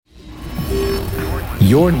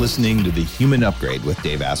You're listening to The Human Upgrade with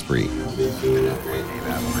Dave Asprey,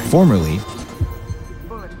 formerly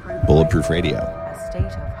Bulletproof Radio. A state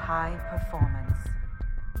of high performance.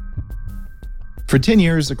 For 10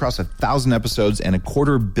 years, across 1,000 episodes and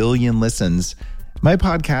 250 million listens, my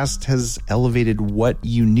podcast has elevated what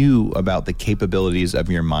you knew about the capabilities of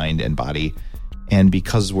your mind and body. And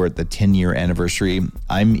because we're at the 10-year anniversary,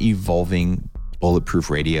 I'm evolving Bulletproof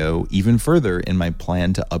Radio even further in my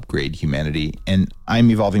plan to upgrade humanity, and I'm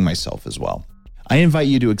evolving myself as well. I invite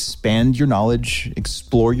you to expand your knowledge,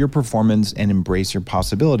 explore your performance, and embrace your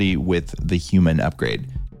possibility with The Human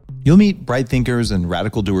Upgrade. You'll meet bright thinkers and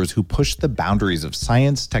radical doers who push the boundaries of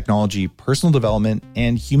science, technology, personal development,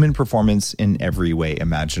 and human performance in every way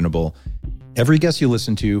imaginable. Every guest you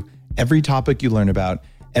listen to, every topic you learn about,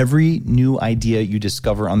 every new idea you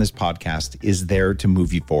discover on this podcast is there to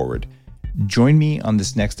move you forward. Join me on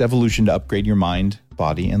this next evolution to upgrade your mind,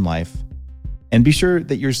 body, and life. And be sure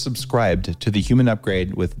that you're subscribed to The Human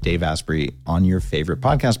Upgrade with Dave Asprey on your favorite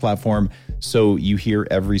podcast platform so you hear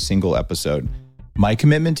every single episode. My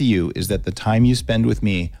commitment to you is that the time you spend with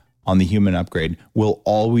me on The Human Upgrade will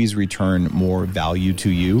always return more value to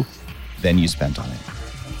you than you spent on it.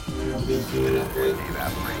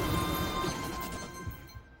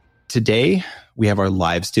 Today, we have our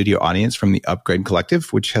live studio audience from the Upgrade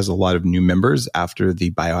Collective, which has a lot of new members after the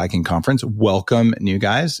Biohacking Conference. Welcome, new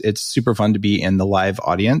guys. It's super fun to be in the live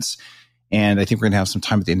audience. And I think we're going to have some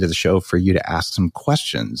time at the end of the show for you to ask some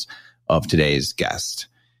questions of today's guest.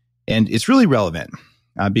 And it's really relevant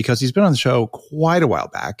because he's been on the show quite a while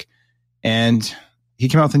back. And he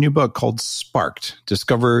came out with a new book called Sparked,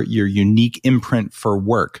 Discover Your Unique Imprint for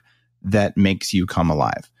Work That Makes You Come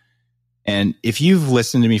Alive. And if you've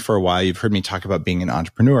listened to me for a while, you've heard me talk about being an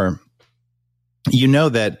entrepreneur, you know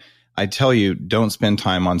that I tell you, don't spend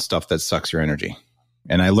time on stuff that sucks your energy.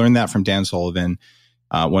 And I learned that from Dan Sullivan,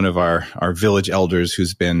 one of our village elders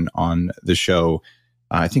who's been on the show,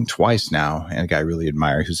 I think twice now, and a guy I really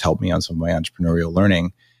admire who's helped me on some of my entrepreneurial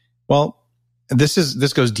learning. Well,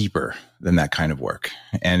 this goes deeper than that kind of work.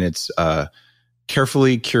 And it's a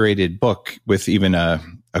carefully curated book with even a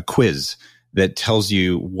quiz that tells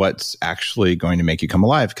you what's actually going to make you come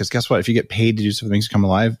alive. Because guess what? If you get paid to do something to come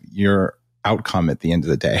alive, your outcome at the end of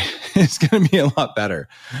the day is going to be a lot better.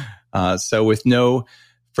 So with no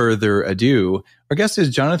further ado, our guest is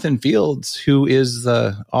Jonathan Fields, who is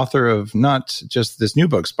the author of not just this new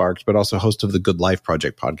book, Sparked, but also host of the Good Life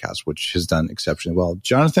Project podcast, which has done exceptionally well.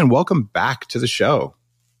 Jonathan, welcome back to the show.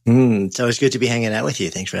 It's always good to be hanging out with you.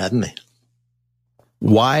 Thanks for having me.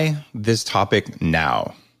 Why this topic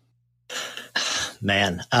now?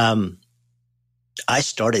 Man, I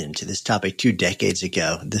started into this topic 2 decades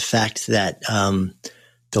ago. The fact that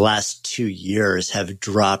the last 2 years have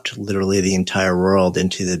dropped literally the entire world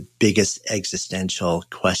into the biggest existential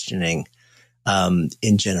questioning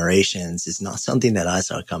in generations is not something that I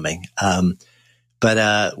saw coming.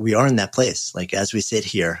 But we are in that place. Like as we sit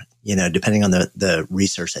here, you know, depending on the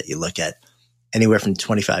research that you look at, anywhere from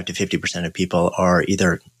 25 to 50% of people are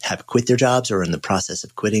either have quit their jobs or in the process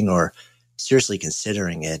of quitting or seriously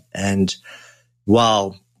considering it. And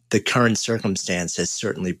while the current circumstance has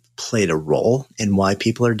certainly played a role in why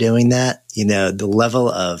people are doing that, you know, the level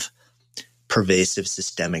of pervasive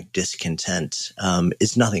systemic discontent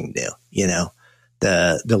is nothing new. You know,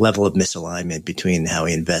 the level of misalignment between how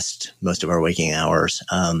we invest most of our waking hours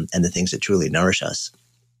and the things that truly nourish us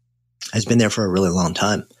has been there for a really long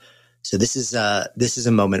time. So this is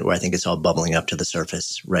a moment where I think it's all bubbling up to the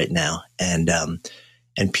surface right now.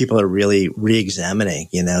 And people are really re-examining,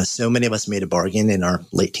 you know, so many of us made a bargain in our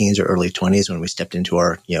late teens or early 20s when we stepped into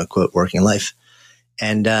our, you know, quote, working life.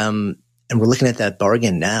 And we're looking at that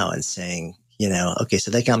bargain now and saying, you know, okay,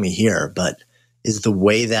 so that got me here, but is the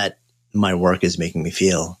way that my work is making me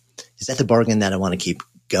feel, is that the bargain that I want to keep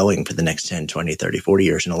going for the next 10, 20, 30, 40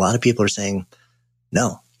 years? And a lot of people are saying,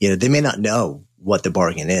 no, you know, they may not know what the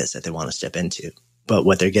bargain is that they want to step into, but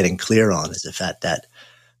what they're getting clear on is the fact that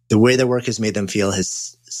the way their work has made them feel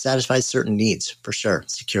has satisfied certain needs, for sure,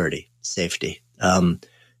 security, safety.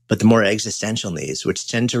 But the more existential needs, which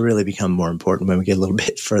tend to really become more important when we get a little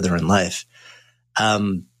bit further in life,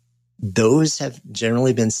 those have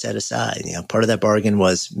generally been set aside. You know, part of that bargain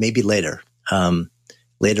was maybe later.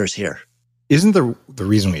 Later's here. Isn't the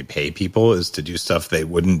reason we pay people is to do stuff they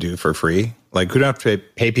wouldn't do for free? Like we don't have to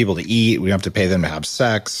pay people to eat. We don't have to pay them to have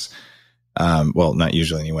sex. Well, not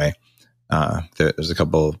usually anyway. There's a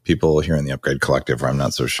couple of people here in the Upgrade Collective where I'm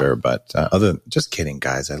not so sure, but just kidding,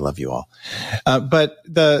 guys. I love you all. But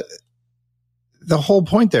the whole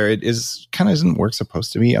point there, it is kind of isn't work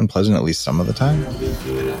supposed to be unpleasant at least some of the time?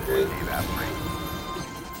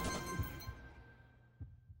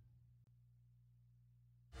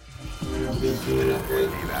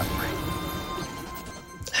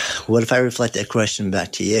 What if I reflect that question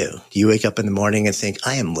back to you? Do you wake up in the morning and think,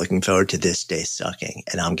 I am looking forward to this day sucking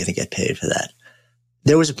and I'm going to get paid for that?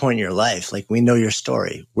 There was a point in your life, like we know your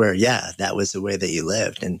story, where, that was the way that you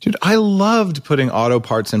lived. And dude, I loved putting auto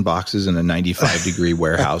parts in boxes in a 95-degree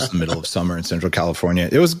warehouse in the middle of summer in Central California.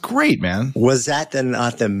 It was great, man. Was that then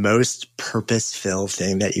not the most purpose-filled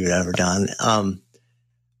thing that you've ever done?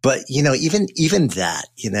 But, even that,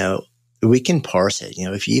 we can parse it.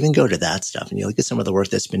 If you even go to that stuff and you look at some of the work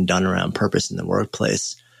that's been done around purpose in the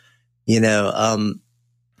workplace,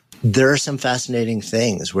 there are some fascinating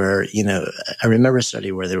things where, I remember a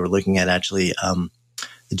study where they were looking at actually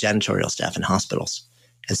the janitorial staff in hospitals.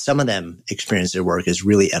 And some of them experienced their work as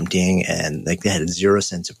really emptying and like they had zero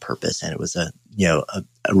sense of purpose. And it was a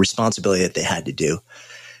responsibility that they had to do.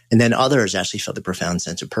 And then others actually felt a profound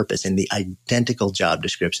sense of purpose in the identical job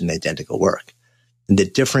description, the identical work. And the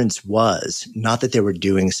difference was not that they were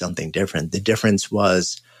doing something different. The difference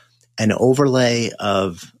was an overlay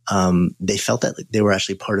of they felt that they were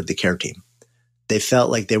actually part of the care team. They felt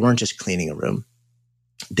like they weren't just cleaning a room.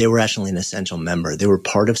 They were actually an essential member. They were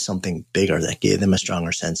part of something bigger that gave them a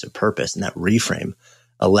stronger sense of purpose. And that reframe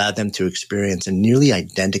allowed them to experience a nearly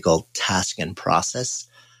identical task and process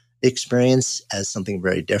experience as something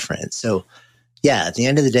very different. So at the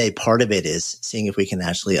end of the day, part of it is seeing if we can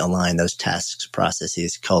actually align those tasks,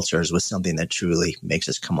 processes, cultures with something that truly makes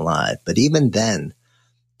us come alive. But even then,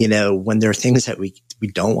 when there are things that we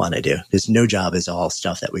don't want to do, because no job is all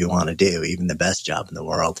stuff that we want to do, even the best job in the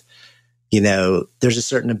world, there's a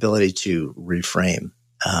certain ability to reframe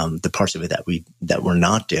the parts of it that we're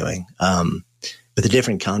not doing with a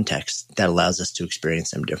different context that allows us to experience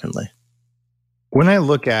them differently. When I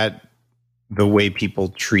look at the way people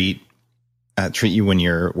treat you when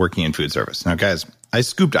you're working in food service. Now, guys, I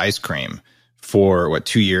scooped ice cream for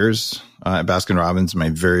 2 years at Baskin Robbins in my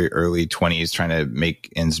very early 20s, trying to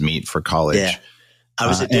make ends meet for college. Yeah. I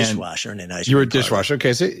was a dishwasher in an ice cream. You were a dishwasher.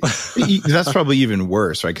 Okay. So that's probably even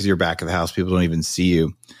worse, right? Because you're back at the house. People don't even see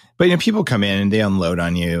you. But, people come in and they unload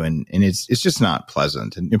on you and it's just not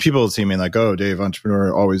pleasant. And people see me like, oh, Dave,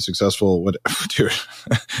 entrepreneur, always successful. What, dude?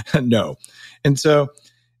 No. And so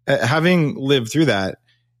having lived through that,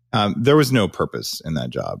 there was no purpose in that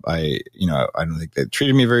job. I don't think they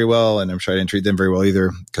treated me very well, and I'm sure I didn't treat them very well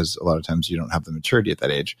either, because a lot of times you don't have the maturity at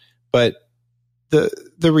that age. But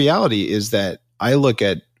the reality is that I look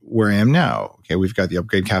at where I am now. Okay, we've got the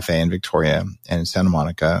Upgrade Cafe in Victoria and in Santa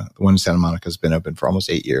Monica. The one in Santa Monica has been open for almost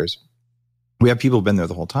 8 years. We have people who've been there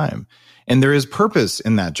the whole time. And there is purpose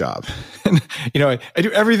in that job. And, I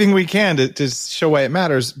do everything we can to show why it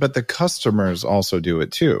matters, but the customers also do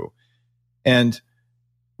it too. And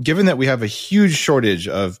given that we have a huge shortage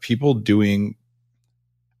of people doing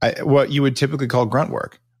what you would typically call grunt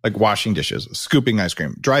work, like washing dishes, scooping ice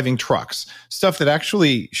cream, driving trucks, stuff that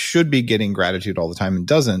actually should be getting gratitude all the time and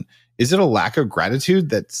doesn't, is it a lack of gratitude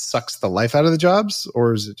that sucks the life out of the jobs?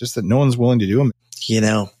 Or is it just that no one's willing to do them?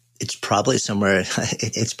 It's probably somewhere,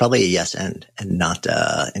 it's probably a yes and not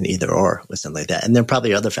an either or with something like that. And there are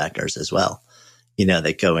probably other factors as well,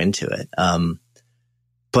 that go into it.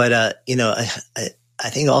 I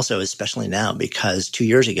think also, especially now, because 2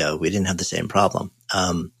 years ago, we didn't have the same problem.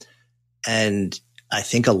 And I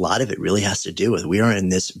think a lot of it really has to do with we are in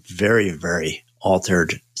this very, very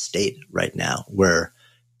altered state right now where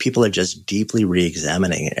people are just deeply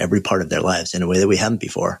re-examining every part of their lives in a way that we haven't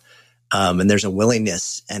before. And there's a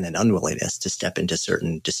willingness and an unwillingness to step into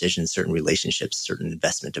certain decisions, certain relationships, certain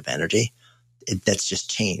investment of energy. That's just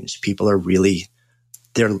changed. People are really,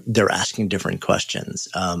 they're asking different questions.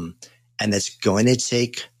 And that's going to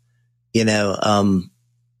take,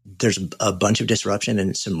 there's a bunch of disruption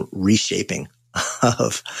and some reshaping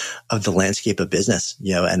of the landscape of business,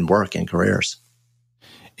 and work and careers.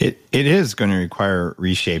 It is going to require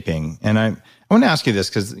reshaping. And I want to ask you this,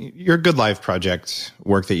 because your Good Life Project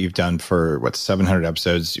work that you've done for 700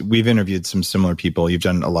 episodes, we've interviewed some similar people. You've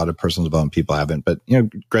done a lot of personal development, people haven't, but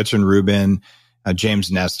Gretchen Rubin,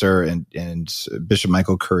 James Nestor, and Bishop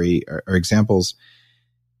Michael Curry are examples.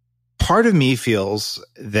 Part of me feels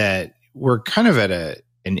that we're kind of at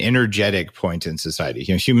an energetic point in society.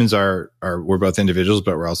 Humans we're both individuals,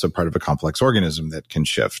 but we're also part of a complex organism that can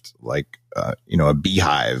shift, like a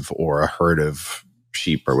beehive or a herd of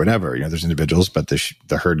sheep or whatever. There's individuals, but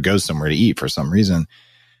the herd goes somewhere to eat for some reason.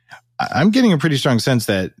 I'm getting a pretty strong sense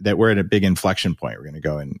that we're at a big inflection point. We're going to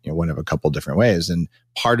go in one of a couple different ways, and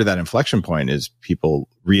part of that inflection point is people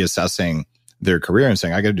reassessing their career and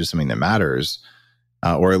saying, "I got to do something that matters."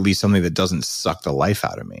 Or at least something that doesn't suck the life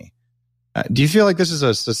out of me. Do you feel like this is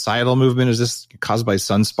a societal movement? Is this caused by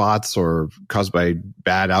sunspots or caused by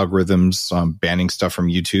bad algorithms banning stuff from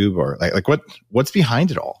YouTube? Or like what's behind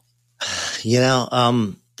it all?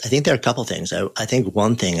 I think there are a couple things. I think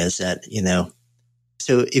one thing is that,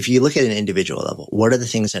 so if you look at an individual level, what are the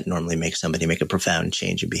things that normally make somebody make a profound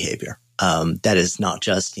change in behavior? That is not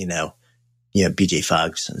just, BJ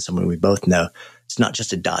Fogg's and someone we both know. It's not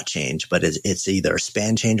just a dot change, but it's either a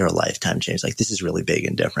span change or a lifetime change. Like, this is really big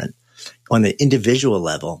and different. On the individual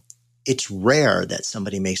level, it's rare that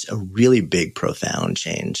somebody makes a really big, profound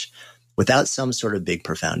change without some sort of big,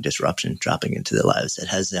 profound disruption dropping into their lives that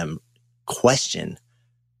has them question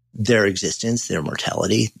their existence, their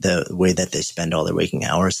mortality, the way that they spend all their waking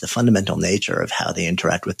hours, the fundamental nature of how they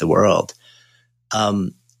interact with the world.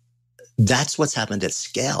 That's what's happened at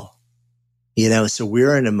scale. So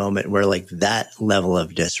we're in a moment where like that level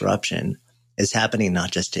of disruption is happening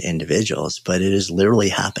not just to individuals, but it is literally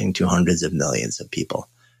happening to hundreds of millions of people,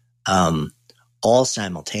 all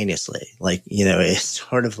simultaneously. Like, it's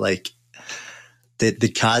sort of like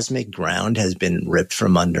the cosmic ground has been ripped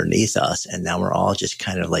from underneath us. And now we're all just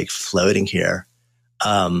kind of like floating here,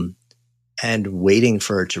 and waiting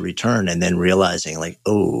for it to return, and then realizing like,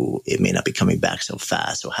 oh, it may not be coming back so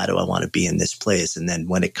fast. So how do I want to be in this place? And then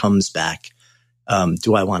when it comes back,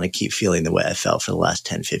 do I want to keep feeling the way I felt for the last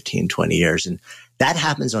 10, 15, 20 years? And that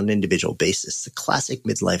happens on an individual basis. The classic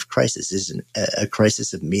midlife crisis is a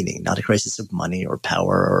crisis of meaning, not a crisis of money or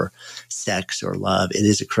power or sex or love. It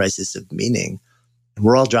is a crisis of meaning. And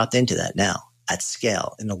we're all dropped into that now at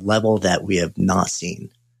scale in a level that we have not seen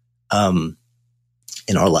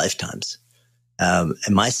in our lifetimes. And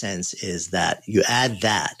my sense is that you add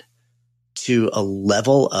that to a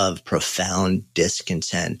level of profound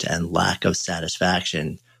discontent and lack of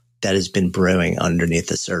satisfaction that has been brewing underneath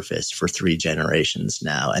the surface for 3 generations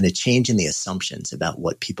now, and a change in the assumptions about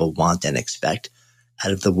what people want and expect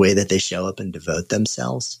out of the way that they show up and devote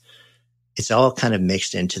themselves. It's all kind of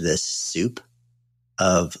mixed into this soup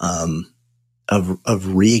of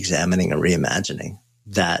re-examining and reimagining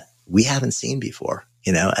that we haven't seen before,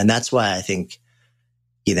 and that's why I think,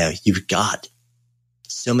 you've got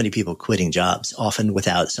so many people quitting jobs, often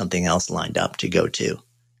without something else lined up to go to,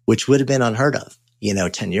 which would have been unheard of,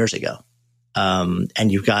 10 years ago.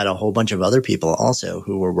 And you've got a whole bunch of other people also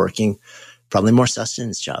who were working probably more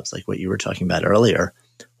sustenance jobs, like what you were talking about earlier,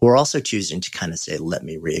 who are also choosing to kind of say, let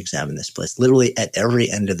me re-examine this place. Literally at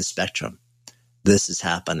every end of the spectrum, this is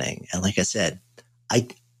happening. And like I said, I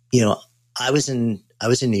was in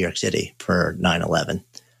New York City for 9/11.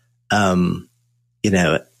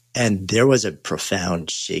 And there was a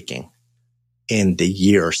profound shaking in the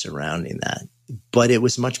year surrounding that, but it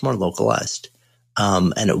was much more localized.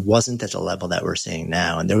 And it wasn't at the level that we're seeing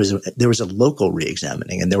now. And there was a local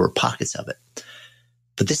re-examining, and there were pockets of it.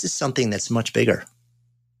 But this is something that's much bigger.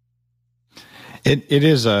 It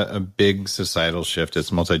is a big societal shift.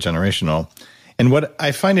 It's multi-generational. And what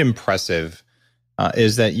I find impressive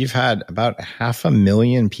is that you've had about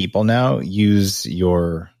 500,000 people now use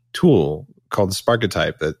your tool called the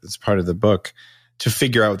Sparketype that's part of the book to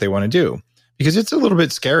figure out what they want to do. Because it's a little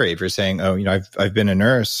bit scary if you're saying, oh, I've been a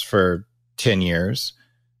nurse for 10 years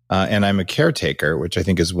and I'm a caretaker, which I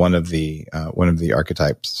think is one of the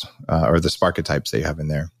archetypes or the Sparketypes that you have in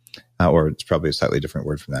there. Or it's probably a slightly different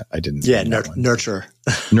word from that. I didn't. Yeah, nurturer.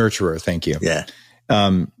 Nurturer, thank you. Yeah.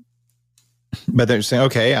 But they're saying,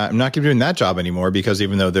 okay, I'm not going to be doing that job anymore because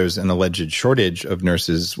even though there's an alleged shortage of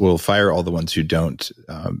nurses, we'll fire all the ones who don't,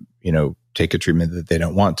 take a treatment that they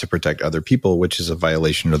don't want to protect other people, which is a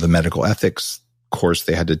violation of the medical ethics course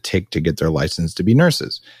they had to take to get their license to be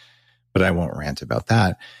nurses. But I won't rant about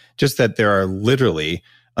that. Just that there are literally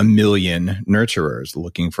 1 million nurturers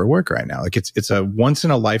looking for work right now. Like it's a once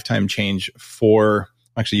in a lifetime change for,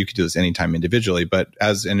 actually you could do this anytime individually, but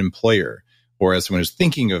as an employer or as someone who's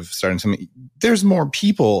thinking of starting something, there's more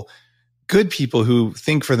people, good people who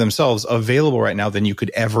think for themselves available right now than you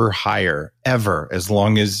could ever hire, ever, as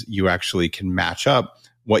long as you actually can match up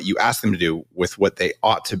what you ask them to do with what they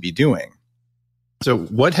ought to be doing. So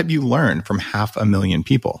what have you learned from 500,000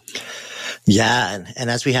 people? Yeah. And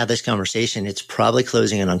as we have this conversation, it's probably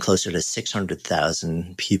closing in on closer to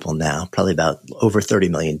 600,000 people now, probably about over 30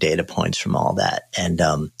 million data points from all that. And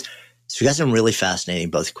so we got some really fascinating,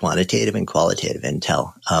 both quantitative and qualitative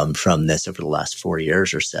intel from this over the last 4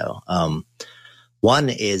 years or so. One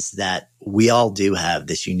is that we all do have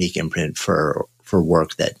this unique imprint for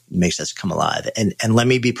work that makes us come alive. And let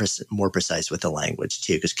me be more precise with the language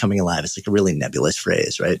too, because coming alive is like a really nebulous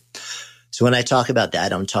phrase, right? So when I talk about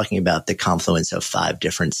that, I'm talking about the confluence of 5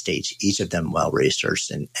 different states, each of them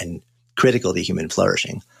well-researched and critical to human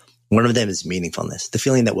flourishing. One of them is meaningfulness, the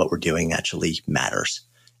feeling that what we're doing actually matters.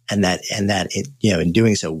 And that it, in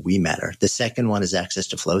doing so, we matter. The second one is access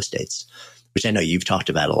to flow states, which I know you've talked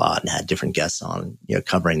about a lot and had different guests on,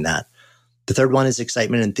 covering that. The third one is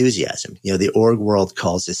excitement and enthusiasm. The org world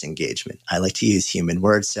calls this engagement. I like to use human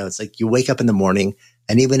words. So it's like you wake up in the morning,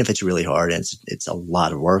 and even if it's really hard and it's a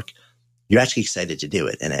lot of work, you're actually excited to do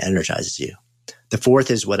it, and it energizes you. The fourth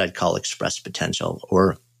is what I'd call expressed potential,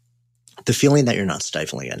 or the feeling that you're not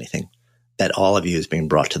stifling anything, that all of you is being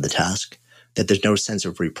brought to the task, that there's no sense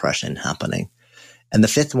of repression happening. And the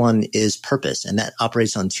fifth one is purpose, and that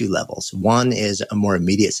operates on two levels. One is a more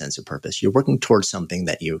immediate sense of purpose. You're working towards something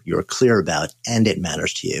that you're clear about and it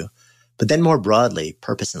matters to you. But then more broadly,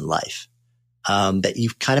 purpose in life, that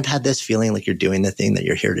you've kind of had this feeling like you're doing the thing that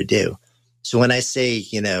you're here to do. So when I say,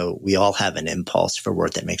 we all have an impulse for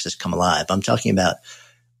work that makes us come alive, I'm talking about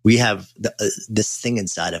we have this thing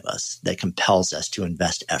inside of us that compels us to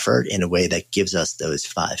invest effort in a way that gives us those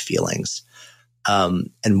 5 feelings.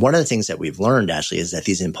 And one of the things that we've learned actually is that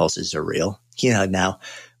these impulses are real. Now,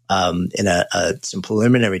 in some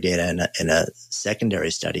preliminary data in a secondary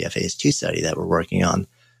study, a phase 2 study that we're working on,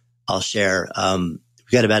 I'll share,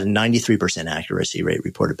 we got about a 93% accuracy rate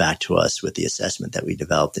reported back to us with the assessment that we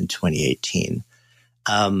developed in 2018.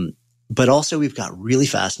 But also we've got really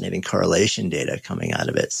fascinating correlation data coming out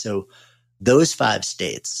of it. So those 5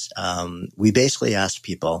 states, we basically asked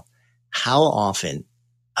people, how often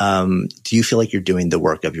do you feel like you're doing the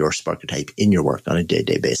work of your Sparketype in your work on a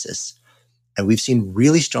day-to-day basis? And we've seen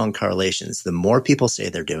really strong correlations. The more people say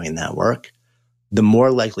they're doing that work, the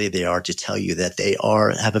more likely they are to tell you that they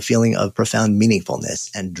have a feeling of profound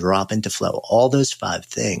meaningfulness and drop into flow. All those 5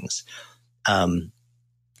 things.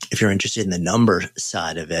 If you're interested in the number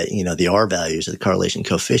side of it, the R values or the correlation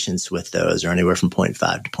coefficients with those are anywhere from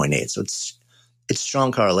 0.5 to 0.8. So it's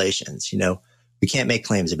strong correlations. We can't make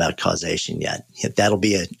claims about causation yet. That'll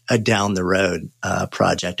be a down the road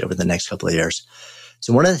project over the next couple of years.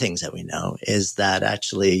 So one of the things that we know is that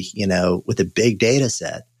actually, with a big data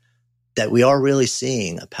set, that we are really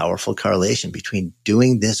seeing a powerful correlation between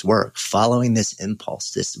doing this work, following this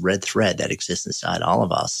impulse, this red thread that exists inside all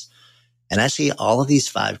of us, and actually all of these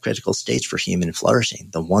 5 critical states for human flourishing,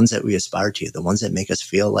 the ones that we aspire to, the ones that make us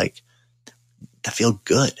feel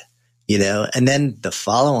good. And then the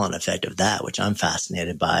follow-on effect of that, which I'm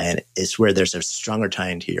fascinated by, and is where there's a stronger tie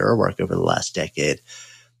into your work over the last decade,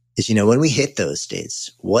 is, when we hit those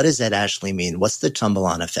states, what does that actually mean? What's the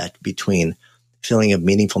tumble-on effect between feeling of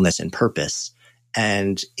meaningfulness and purpose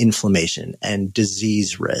and inflammation and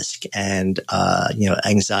disease risk and,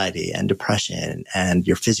 anxiety and depression and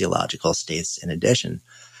your physiological states in addition?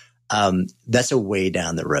 That's a way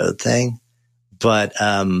down the road thing. But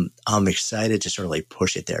I'm excited to sort of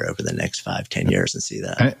push it there over the next 5-10 years and see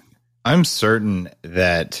that. I'm certain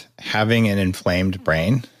that having an inflamed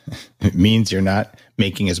brain means you're not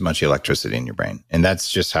making as much electricity in your brain. And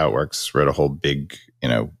that's just how it works. Wrote a whole big,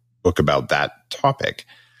 book about that topic.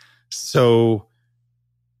 So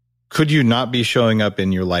could you not be showing up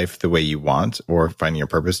in your life the way you want or finding your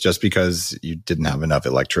purpose just because you didn't have enough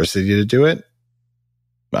electricity to do it?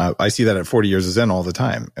 I see that at 40 years of Zen all the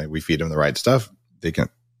time. We feed them the right stuff. They can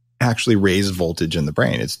actually raise voltage in the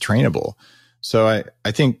brain. It's trainable. So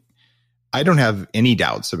I think I don't have any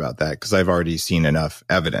doubts about that because I've already seen enough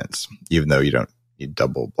evidence, even though you don't need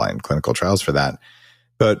double-blind clinical trials for that.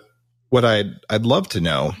 But what I'd love to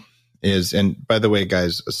know is, and by the way,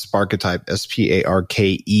 guys, Sparketype,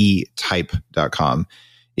 SPARKE type.com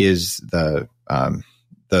is the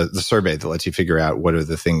survey that lets you figure out what are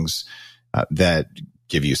the things that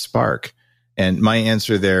give you spark. And my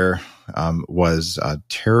answer there was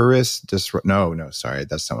terrorist No, sorry,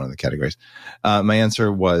 that's not one of the categories. My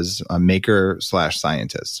answer was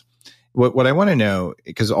maker/scientist. What I want to know,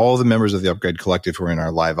 because all the members of the Upgrade Collective who are in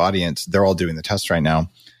our live audience, they're all doing the test right now.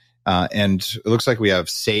 And it looks like we have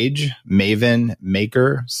sage, maven,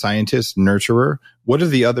 maker, scientist, nurturer. What are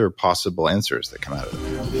the other possible answers that come out of it?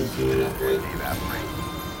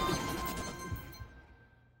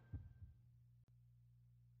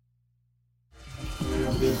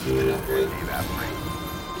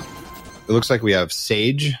 It looks like we have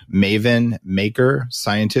sage, maven, maker,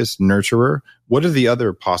 scientist, nurturer. What are the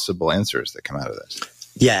other possible answers that come out of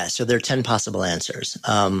this? Yeah, so there are 10 possible answers.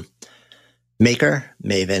 Maker,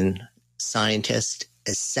 maven, scientist,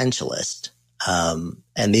 essentialist. And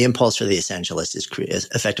the impulse for the essentialist is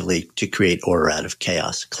effectively to create order out of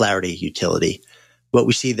chaos, clarity, utility. What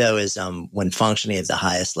we see, though, is when functioning at the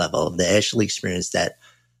highest level, they actually experience that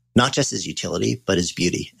not just as utility, but as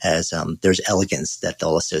beauty, as there's elegance that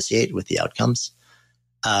they'll associate with the outcomes.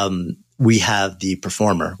 We have the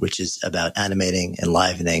performer, which is about animating,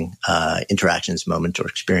 enlivening interactions, moments, or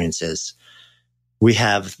experiences. We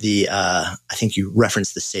have I think you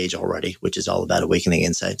referenced the sage already, which is all about awakening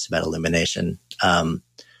insights, about illumination.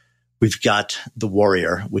 We've got the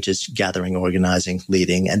warrior, which is gathering, organizing,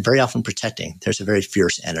 leading, and very often protecting. There's a very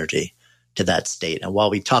fierce energy to that state. And while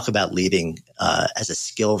we talk about leading as a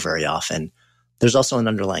skill very often, there's also an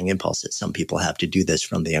underlying impulse that some people have to do this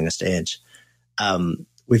from the youngest age.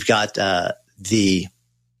 We've got the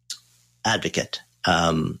advocate.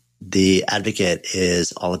 The advocate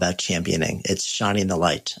is all about championing. It's shining the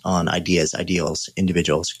light on ideas, ideals,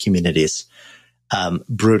 individuals, communities.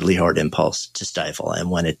 Brutally hard impulse to stifle.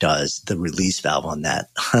 And when it does, the release valve on that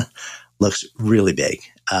looks really big.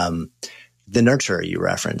 The nurturer you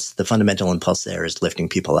referenced, the fundamental impulse there is lifting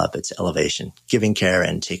people up. It's elevation, giving care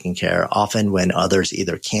and taking care, often when others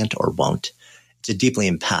either can't or won't. It's a deeply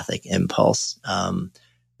empathic impulse.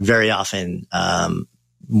 Very often,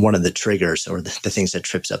 one of the triggers or the things that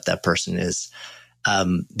trips up that person is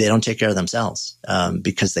they don't take care of themselves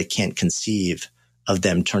because they can't conceive of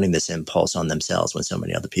them turning this impulse on themselves when so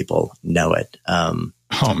many other people know it.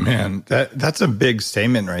 Oh man, that's a big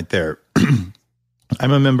statement right there.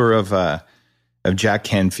 I'm a member of Jack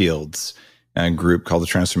Canfield's group called the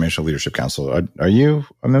Transformational Leadership Council. Are you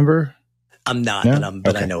a member? I'm not, no?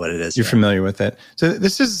 but okay. I know what it is. You're familiar with it. So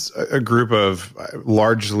this is a group of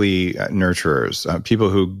largely nurturers, people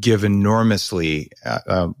who give enormously,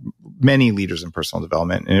 many leaders in personal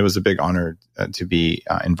development. And it was a big honor to be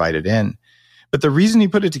invited in. But the reason he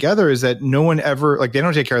put it together is that no one ever, they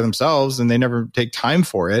don't take care of themselves and they never take time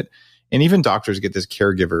for it. And even doctors get this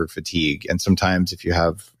caregiver fatigue. And sometimes if you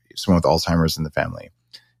have someone with Alzheimer's in the family,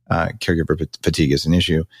 caregiver fatigue is an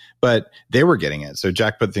issue, but they were getting it. So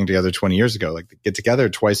Jack put the thing together 20 years ago, get together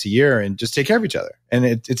twice a year and just take care of each other. And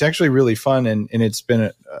it's actually really fun. And it's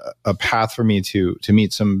been a path for me to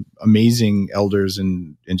meet some amazing elders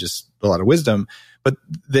and just a lot of wisdom. But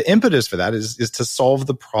the impetus for that is to solve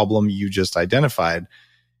the problem you just identified.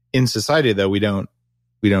 In society, though, we don't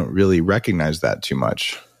really recognize that too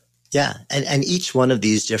much. Yeah. And each one of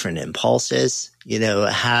these different impulses,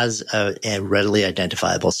 has a readily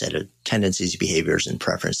identifiable set of tendencies, behaviors, and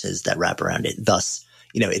preferences that wrap around it. Thus,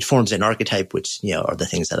 it forms an archetype, which, are the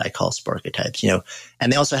things that I call Sparketypes,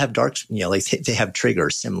 and they also have dark, they have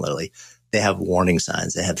triggers similarly. They have warning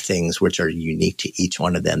signs. They have things which are unique to each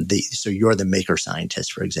one of them. So you're the maker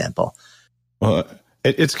scientist, for example. Well,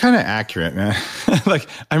 it's kind of accurate, man.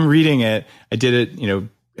 I'm reading it. I did it,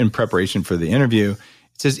 in preparation for the interview.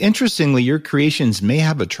 It says, interestingly, your creations may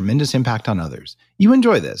have a tremendous impact on others. You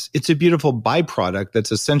enjoy this. It's a beautiful byproduct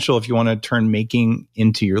that's essential if you want to turn making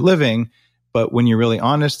into your living. But when you're really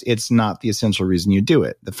honest, it's not the essential reason you do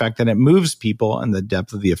it. The fact that it moves people and the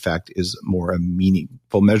depth of the effect is more a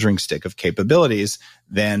meaningful measuring stick of capabilities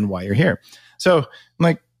than why you're here. So I'm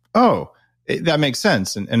like, that makes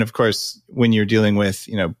sense. And of course, when you're dealing with,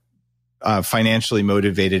 financially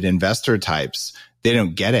motivated investor types, they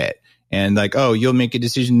don't get it. And you'll make a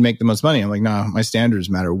decision to make the most money. I'm like, no, my standards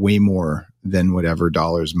matter way more than whatever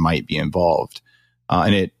dollars might be involved.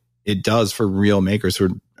 And it does for real makers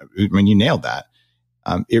who you nailed that.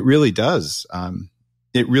 It really does.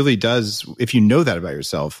 It really does. If you know that about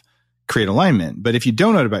yourself, create alignment. But if you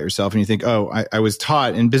don't know it about yourself and you think, I was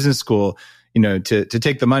taught in business school, to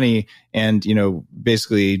take the money and,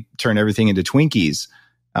 basically turn everything into Twinkies,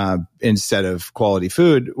 instead of quality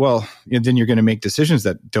food, well, then you're going to make decisions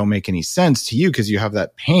that don't make any sense to you because you have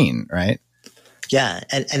that pain, right? Yeah.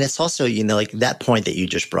 And it's also, that point that you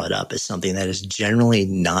just brought up is something that is generally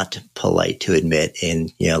not polite to admit in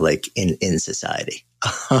society.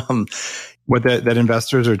 What, that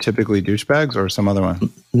investors are typically douchebags or some other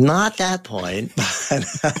one? Not that point. And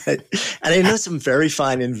I know some very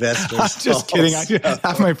fine investors. I'm just kidding.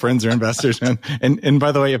 Half my friends are investors. And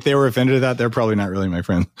by the way, if they were offended at that, they're probably not really my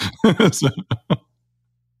friend. So.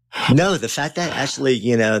 No, the fact that actually,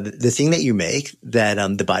 the thing that you make, that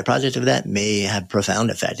the byproduct of that may have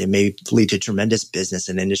profound effect. It may lead to tremendous business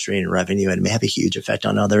and industry and revenue, and it may have a huge effect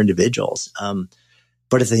on other individuals.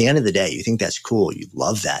 But at the end of the day, you think that's cool. You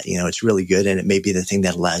love that. It's really good. And it may be the thing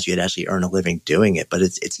that allows you to actually earn a living doing it, but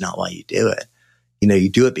it's not why you do it. You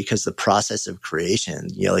do it because the process of creation,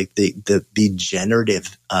 the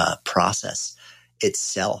generative process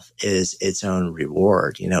itself is its own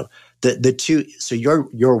reward. The two, so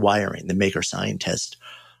your wiring, the maker scientist,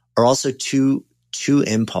 are also two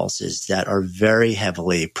impulses that are very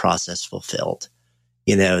heavily process fulfilled.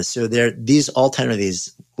 So all 10 of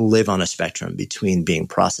these live on a spectrum between being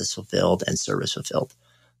process fulfilled and service fulfilled.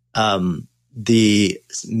 The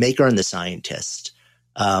maker and the scientist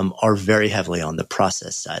are very heavily on the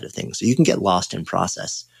process side of things. So you can get lost in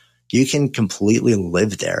process. You can completely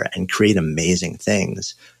live there and create amazing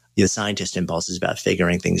things. The scientist impulse is about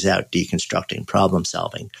figuring things out, deconstructing, problem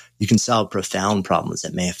solving. You can solve profound problems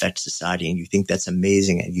that may affect society, and you think that's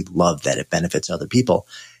amazing, and you love that it benefits other people,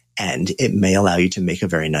 and it may allow you to make a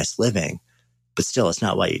very nice living. But still, it's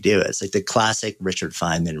not why you do it. It's like the classic Richard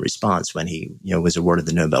Feynman response when he, was awarded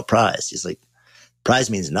the Nobel Prize. He's like, prize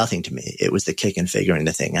means nothing to me. It was the kick in figuring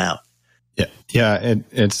the thing out. Yeah.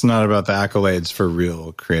 It's not about the accolades for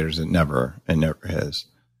real creators. It never is.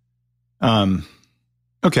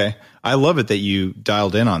 Okay. I love it that you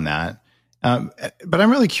dialed in on that. But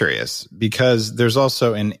I'm really curious because there's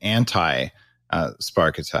also an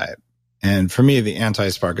anti-Sparketype. And for me, the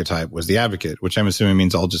anti-Sparketype was the advocate, which I'm assuming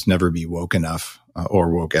means I'll just never be woke enough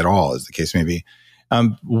or woke at all, as the case may be.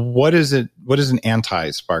 What is it? What is an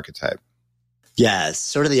anti-Sparketype? Yeah, it's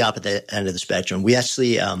sort of the opposite end of the spectrum. We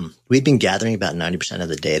actually, we'd been gathering about 90% of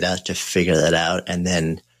the data to figure that out. And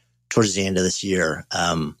then towards the end of this year,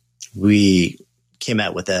 we came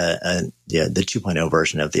out with the 2.0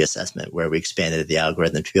 version of the assessment where we expanded the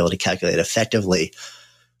algorithm to be able to calculate effectively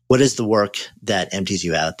what is the work that empties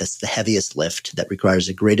you out, that's the heaviest lift, that requires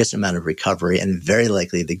the greatest amount of recovery and very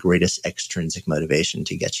likely the greatest extrinsic motivation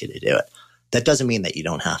to get you to do it. That doesn't mean that you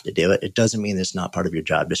don't have to do it. It doesn't mean it's not part of your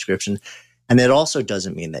job description. And it also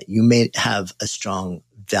doesn't mean that you may have a strong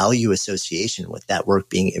value association with that work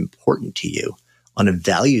being important to you on a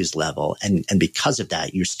values level. And because of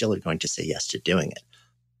that, you're still going to say yes to doing it.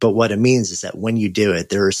 But what it means is that when you do it,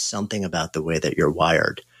 there is something about the way that you're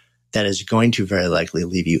wired that is going to very likely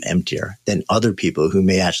leave you emptier than other people who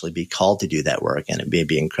may actually be called to do that work, and it may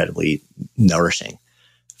be incredibly nourishing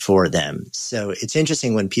for them. So it's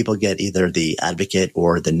interesting when people get either the advocate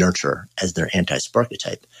or the nurturer as their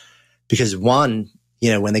anti-Sparketype, because one,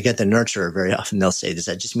 when they get the nurturer, very often they'll say, does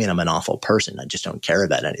that just mean I'm an awful person? I just don't care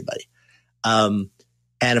about anybody. And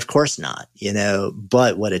of course not,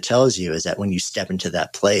 but what it tells you is that when you step into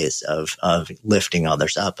that place of lifting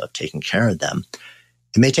others up, of taking care of them,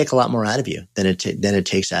 it may take a lot more out of you than it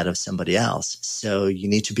takes out of somebody else. So you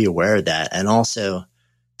need to be aware of that. And also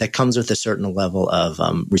that comes with a certain level of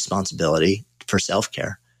responsibility for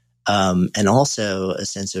self-care. And also a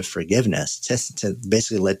sense of forgiveness to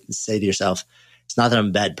basically say to yourself, it's not that I'm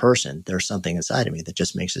a bad person. There's something inside of me that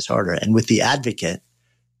just makes this harder. And with the advocate,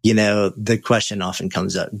 the question often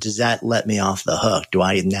comes up, does that let me off the hook? Do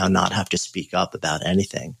I now not have to speak up about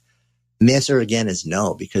anything? And the answer again is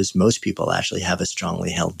no, because most people actually have a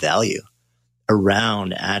strongly held value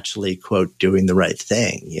around actually, quote, doing the right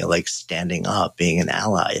thing, like standing up, being an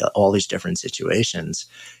ally, all these different situations.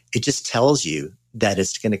 It just tells you that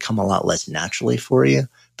it's going to come a lot less naturally for you,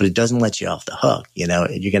 but it doesn't let you off the hook. You're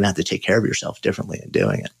going to have to take care of yourself differently in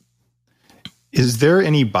doing it. Is there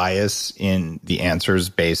any bias in the answers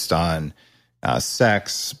based on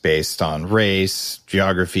sex, based on race,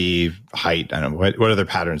 geography, height? I don't know. What other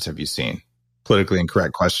patterns have you seen? Politically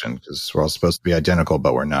incorrect question, because we're all supposed to be identical,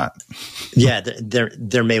 but we're not. Yeah,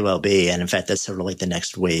 there may well be. And in fact, that's sort of like the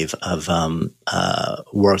next wave of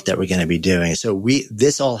work that we're going to be doing. So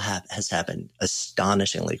this all has happened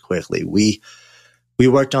astonishingly quickly. We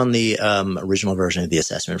worked on the original version of the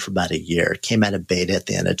assessment for about a year. It came out of beta at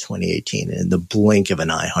the end of 2018. And in the blink of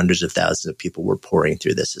an eye, hundreds of thousands of people were pouring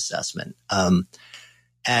through this assessment.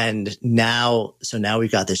 And now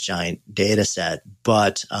we've got this giant data set,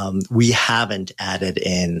 but we haven't added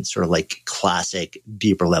in sort of like classic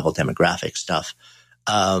deeper level demographic stuff.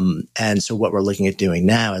 And so what we're looking at doing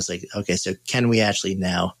now is like, okay, so can we actually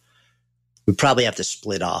now, we probably have to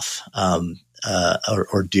split off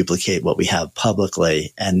or duplicate what we have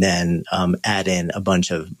publicly, and then add in a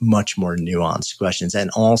bunch of much more nuanced questions,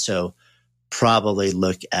 and also probably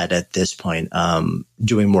look at this point,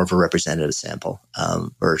 doing more of a representative sample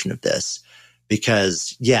version of this.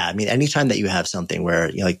 Because, anytime that you have something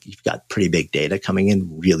where you've got pretty big data coming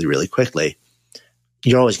in really, really quickly,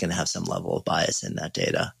 you're always going to have some level of bias in that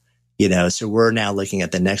data. So we're now looking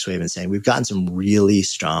at the next wave and saying we've gotten some really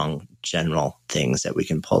strong general things that we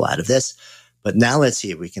can pull out of this. But now let's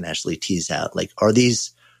see if we can actually tease out, are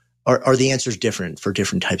the answers different for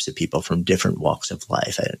different types of people from different walks of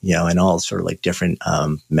life, and all sort of like different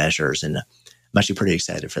measures. And I'm actually pretty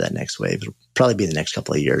excited for that next wave. It'll probably be the next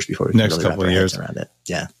couple of years before we can really wrap our heads around it.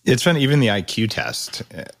 Yeah. It's funny, even the IQ test,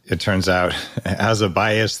 it turns out, has a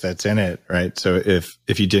bias that's in it, right? So if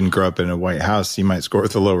you didn't grow up in a White House, you might score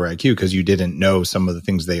with a lower IQ because you didn't know some of the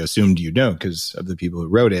things they assumed you know because of the people who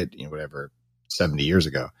wrote it, 70 years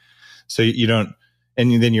ago. So you don't,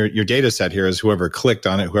 and then your data set here is whoever clicked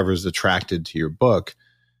on it, whoever's attracted to your book.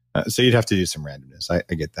 So you'd have to do some randomness. I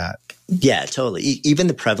get that. Yeah, totally. Even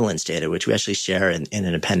the prevalence data, which we actually share in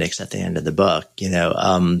an appendix at the end of the book,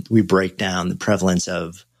 we break down the prevalence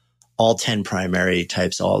of all 10 primary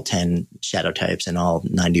types, all 10 shadow types, and all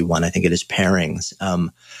 91, I think it is, pairings.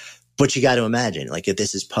 But you got to imagine, like, if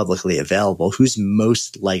this is publicly available, who's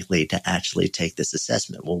most likely to actually take this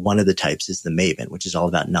assessment? Well, one of the types is the Maven, which is all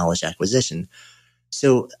about knowledge acquisition.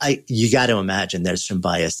 So you got to imagine there's some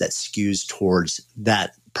bias that skews towards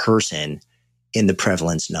that person in the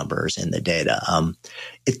prevalence numbers and the data.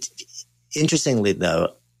 Interestingly,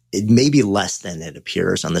 though, it may be less than it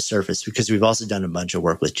appears on the surface, because we've also done a bunch of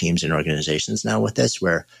work with teams and organizations now with this,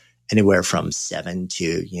 where anywhere from 7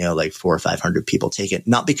 to, like 400 or 500 people take it,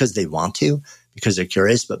 not because they want to, because they're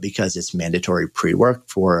curious, but because it's mandatory pre-work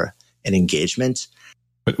for an engagement.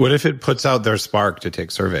 But what if it puts out their Spark to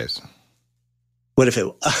take surveys? What if it...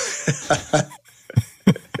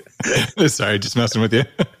 Sorry, just messing with you.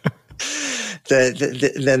 Then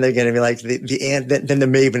they're going to be like, then the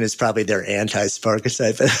Maven is probably their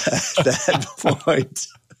anti-Sparketype at that point.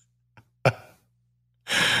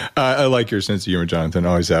 I like your sense of humor, Jonathan.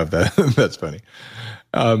 Always have that. That's funny.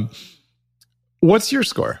 What's your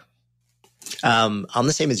score? I'm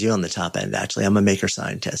the same as you on the top end, actually. I'm a maker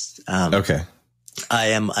scientist. Okay.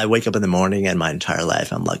 I wake up in the morning, and my entire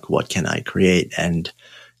life I'm like, what can I create? And,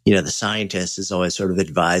 the scientist is always sort of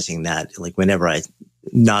advising that, like, whenever I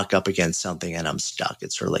knock up against something and I'm stuck,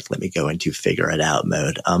 it's sort of like, let me go into figure it out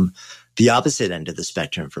mode. The opposite end of the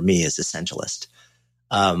spectrum for me is essentialist.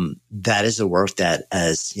 That is a work that,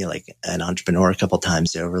 as like an entrepreneur a couple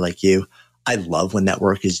times over, like you, I love when that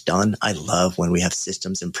work is done. I love when we have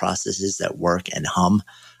systems and processes that work and hum.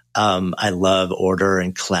 I love order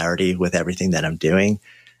and clarity with everything that I'm doing.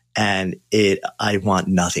 And I want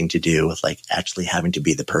nothing to do with like actually having to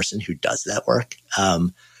be the person who does that work.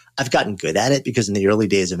 I've gotten good at it because in the early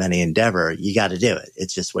days of any endeavor, you got to do it.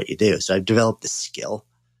 It's just what you do. So I've developed the skill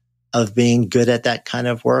of being good at that kind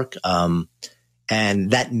of work.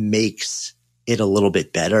 And that makes it a little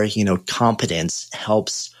bit better. Competence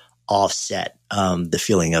helps offset the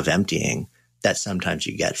feeling of emptying that sometimes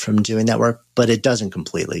you get from doing that work, but it doesn't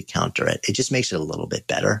completely counter it. It just makes it a little bit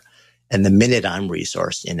better. And the minute I'm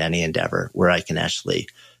resourced in any endeavor where I can actually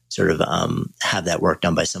sort of have that work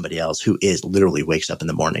done by somebody else who literally wakes up in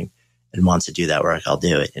the morning and wants to do that work, I'll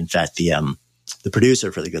do it. In fact, the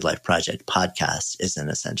producer for the Good Life Project podcast is an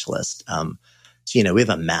essentialist. So, we have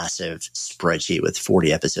a massive spreadsheet with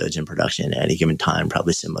 40 episodes in production at any given time,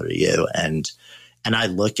 probably similar to you. And I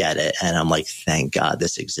look at it and I'm like, thank God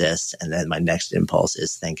this exists. And then my next impulse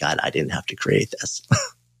is, thank God I didn't have to create this.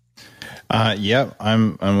 Yep,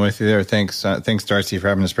 I'm with you there. Thanks, Darcy, for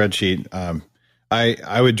having a spreadsheet.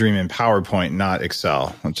 I would dream in PowerPoint, not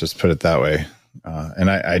Excel. Let's just put it that way. And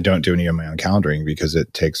I don't do any of my own calendaring because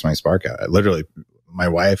it takes my spark out. Literally, my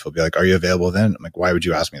wife will be like, "Are you available then?" I'm like, "Why would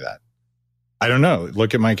you ask me that?" I don't know.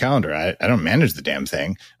 Look at my calendar. I don't manage the damn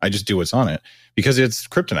thing. I just do what's on it because it's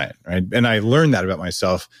kryptonite, right? And I learned that about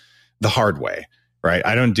myself the hard way, right?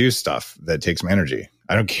 I don't do stuff that takes my energy.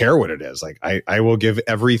 I don't care what it is. Like I will give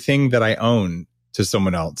everything that I own to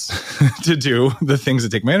someone else to do the things that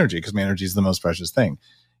take my energy because my energy is the most precious thing.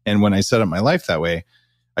 And when I set up my life that way,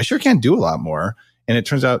 I sure can't do a lot more. And it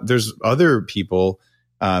turns out there's other people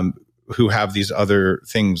who have these other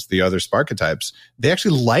things, the other Sparketypes. They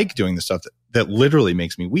actually like doing the stuff that literally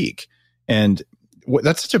makes me weak. And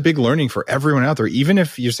that's such a big learning for everyone out there. Even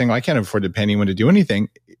if you're saying, well, I can't afford to pay anyone to do anything,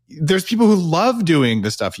 there's people who love doing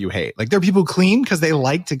the stuff you hate. Like there are people who clean because they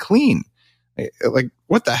like to clean. Like,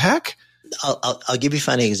 what the heck? I'll give you a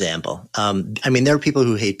funny example. There are people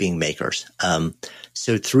who hate being makers.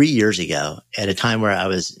 So 3 years ago, at a time where I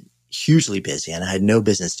was hugely busy and I had no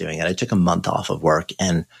business doing it, I took a month off of work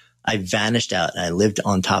and I vanished out and I lived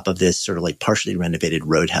on top of this sort of like partially renovated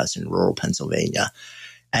roadhouse in rural Pennsylvania.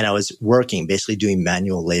 And I was working, basically doing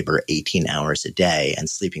manual labor 18 hours a day and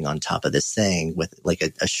sleeping on top of this thing with like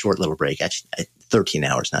a short little break, actually 13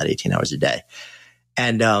 hours, not 18 hours a day.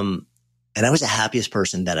 And I was the happiest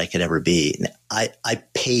person that I could ever be. I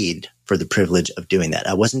paid for the privilege of doing that.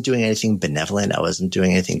 I wasn't doing anything benevolent. I wasn't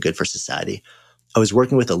doing anything good for society. I was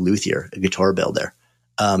working with a luthier, a guitar builder,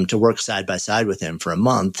 to work side by side with him for a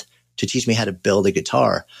month to teach me how to build a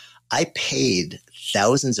guitar. I paid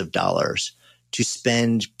thousands of dollars to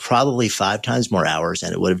spend probably 5 times more hours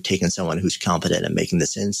than it would have taken someone who's competent at making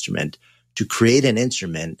this instrument to create an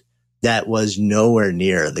instrument that was nowhere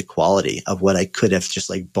near the quality of what I could have just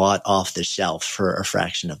like bought off the shelf for a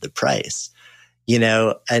fraction of the price,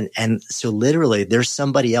 and so literally there's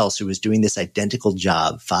somebody else who was doing this identical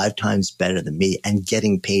job 5 times better than me and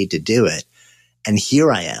getting paid to do it. And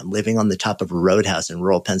here I am living on the top of a roadhouse in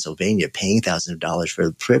rural Pennsylvania, paying thousands of dollars for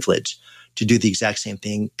the privilege to do the exact same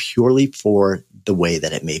thing purely for the way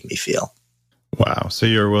that it made me feel. Wow. So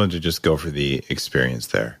you're willing to just go for the experience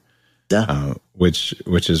there.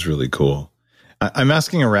 which is really cool. I'm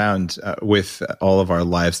asking around with all of our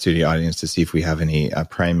live studio audience to see if we have any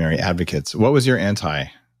primary advocates. What was your your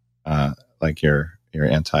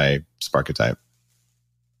anti Sparketype?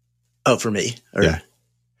 Oh, for me?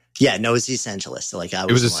 Yeah, no, it's the essentialist. So like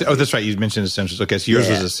that's right. You mentioned essentialist. Okay, so yours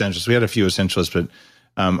was essentialist. We had a few essentialists, but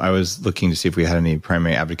I was looking to see if we had any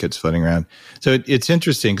primary advocates floating around. So it's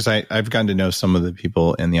interesting because I've gotten to know some of the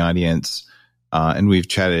people in the audience, and we've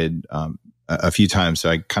chatted a few times. So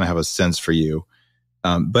I kind of have a sense for you.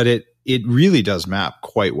 But it really does map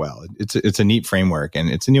quite well. It's a neat framework, and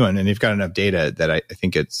it's a new one, and you've got enough data that I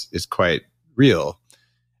think it's quite real.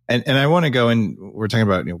 And I want to go and we're talking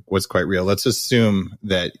about what's quite real. Let's assume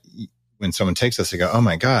that when someone takes this, they go, "Oh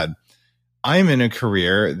my God, I'm in a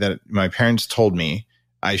career that my parents told me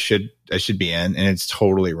I should be in, and it's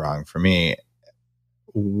totally wrong for me."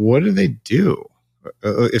 What do they do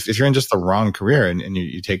if you're in just the wrong career and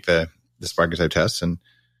you take the Sparketype test and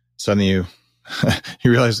suddenly you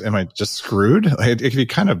realize, am I just screwed? It could be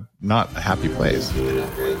kind of not a happy place.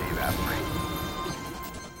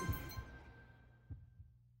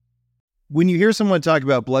 When you hear someone talk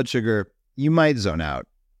about blood sugar, you might zone out.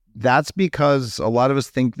 That's because a lot of us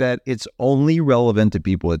think that it's only relevant to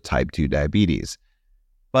people with type 2 diabetes.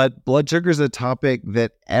 But blood sugar is a topic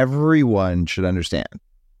that everyone should understand.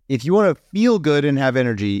 If you want to feel good and have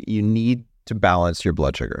energy, you need to balance your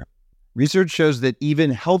blood sugar. Research shows that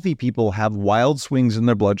even healthy people have wild swings in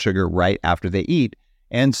their blood sugar right after they eat,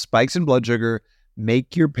 and spikes in blood sugar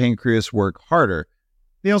make your pancreas work harder.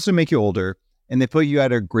 They also make you older, and they put you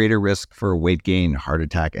at a greater risk for weight gain, heart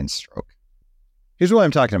attack, and stroke. Here's why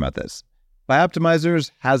I'm talking about this.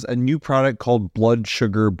 Bioptimizers has a new product called Blood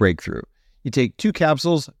Sugar Breakthrough. You take 2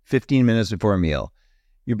 capsules 15 minutes before a meal.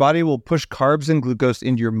 Your body will push carbs and glucose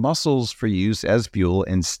into your muscles for use as fuel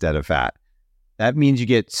instead of fat. That means you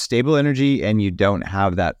get stable energy and you don't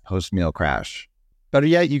have that post-meal crash. Better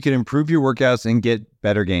yet, you can improve your workouts and get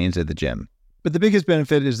better gains at the gym. But the biggest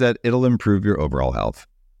benefit is that it'll improve your overall health.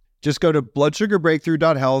 Just go to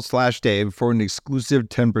bloodsugarbreakthrough.health/Dave for an exclusive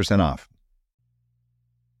 10% off.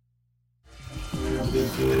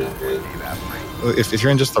 If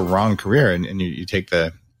you're in just the wrong career and you take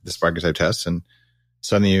the Sparketype test and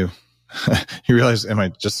suddenly you realize, am I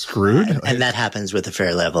just screwed? And that happens with a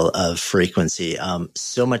fair level of frequency.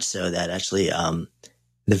 So much so that actually,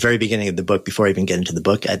 the very beginning of the book, before I even get into the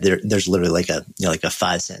book, there's literally like a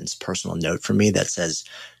 5-sentence personal note for me that says,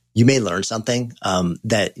 you may learn something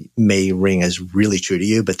that may ring as really true to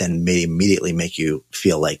you, but then may immediately make you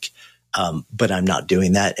feel like, but I'm not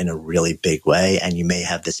doing that in a really big way. And you may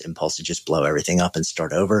have this impulse to just blow everything up and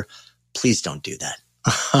start over. Please don't do that.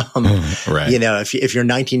 Right. If you're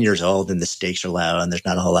 19 years old and the stakes are low and there's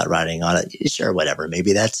not a whole lot riding on it, sure, whatever,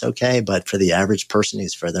 maybe that's okay. But for the average person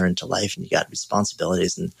who's further into life and you got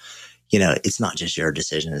responsibilities and, it's not just your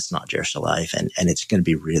decision. It's not just your life. And it's going to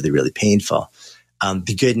be really, really painful.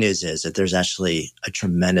 The good news is that there's actually a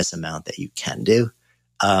tremendous amount that you can do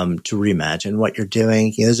to reimagine what you're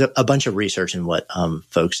doing. There's a bunch of research in what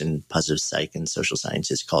folks in positive psych and social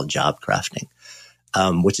sciences call job crafting,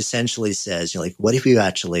 which essentially says, what if you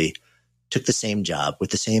actually took the same job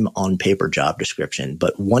with the same on-paper job description,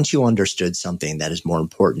 but once you understood something that is more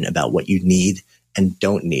important about what you need and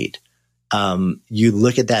don't need, you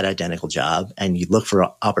look at that identical job and you look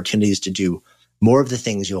for opportunities to do more of the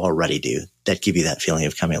things you already do that give you that feeling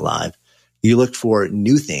of coming alive. You look for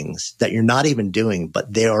new things that you're not even doing,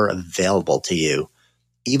 but they are available to you,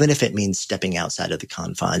 even if it means stepping outside of the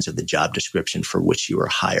confines of the job description for which you were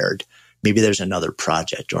hired. Maybe there's another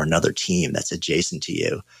project or another team that's adjacent to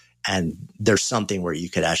you, and there's something where you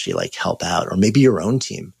could actually help out, or maybe your own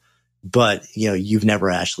team. But, you've never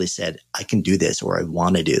actually said, I can do this or I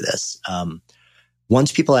want to do this.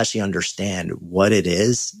 Once people actually understand what it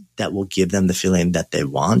is that will give them the feeling that they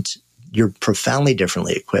want, you're profoundly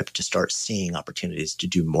differently equipped to start seeing opportunities to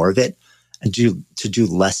do more of it and to do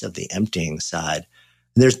less of the emptying side.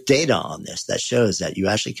 And there's data on this that shows that you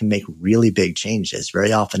actually can make really big changes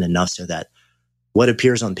very often enough so that what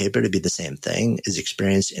appears on paper to be the same thing is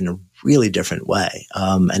experienced in a really different way.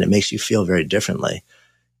 And it makes you feel very differently.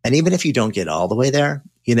 And even if you don't get all the way there,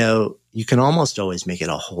 you can almost always make it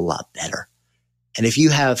a whole lot better. And if you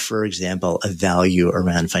have, for example, a value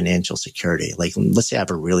around financial security, let's say I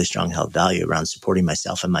have a really strong held value around supporting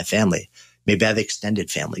myself and my family. Maybe I have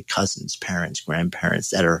extended family, cousins, parents, grandparents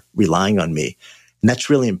that are relying on me. And that's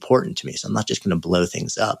really important to me. So I'm not just going to blow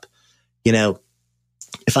things up.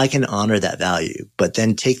 If I can honor that value, but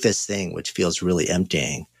then take this thing, which feels really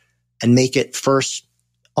emptying, and make it first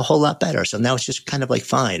a whole lot better. So now it's just kind of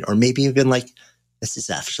fine. Or maybe even this is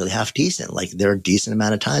actually half decent. Like there are a decent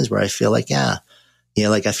amount of times where I feel like, yeah,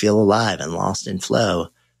 like I feel alive and lost in flow.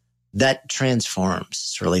 That transforms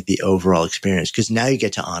sort of like the overall experience, because now you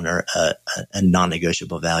get to honor a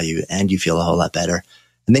non-negotiable value and you feel a whole lot better.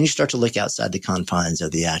 And then you start to look outside the confines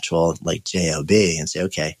of the actual like JOB and say,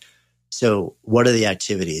 okay, so what are the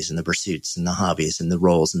activities and the pursuits and the hobbies and the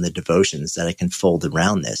roles and the devotions that I can fold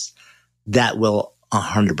around this that will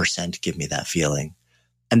 100% give me that feeling?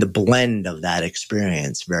 And the blend of that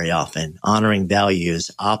experience, very often honoring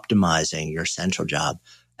values, optimizing your central job,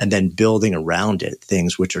 and then building around it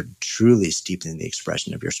things which are truly steeped in the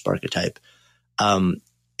expression of your Sparketype.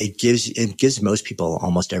 It gives most people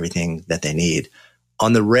almost everything that they need.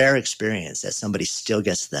 On the rare experience that somebody still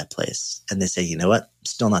gets to that place and they say, you know what,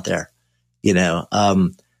 still not there.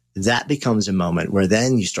 That becomes a moment where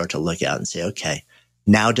then you start to look out and say, okay,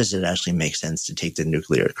 now does it actually make sense to take the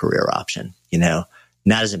nuclear career option? Now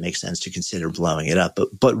does it make sense to consider blowing it up?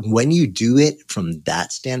 But when you do it from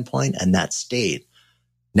that standpoint and that state,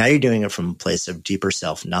 now you're doing it from a place of deeper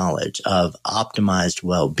self-knowledge, of optimized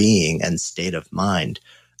well-being and state of mind,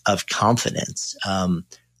 of confidence,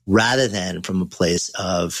 rather than from a place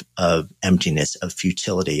of emptiness, of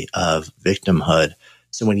futility, of victimhood.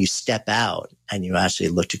 So when you step out and you actually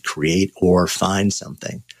look to create or find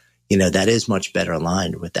something, that is much better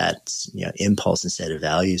aligned with that, impulse and set of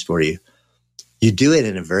values for you. You do it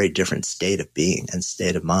in a very different state of being and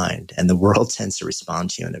state of mind, and the world tends to respond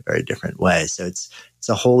to you in a very different way. So it's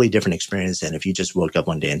a wholly different experience than if you just woke up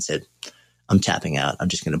one day and said, I'm tapping out. I'm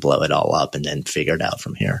just going to blow it all up and then figure it out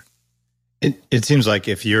from here. It seems like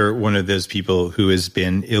if you're one of those people who has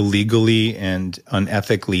been illegally and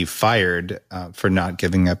unethically fired for not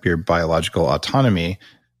giving up your biological autonomy,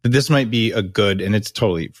 that this might be a good, and it's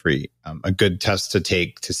totally free, a good test to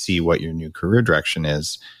take to see what your new career direction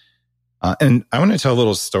is. And I want to tell a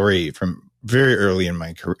little story from very early in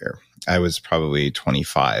my career. I was probably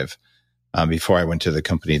 25 before I went to the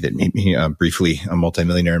company that made me briefly a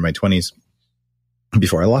multimillionaire in my 20s,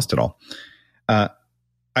 before I lost it all.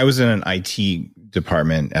 I was in an IT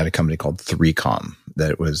department at a company called 3Com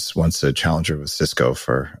that was once a challenger with Cisco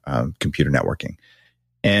for computer networking.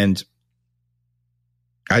 And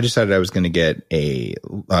I decided I was going to get a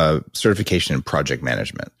certification in project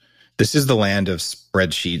management. This is the land of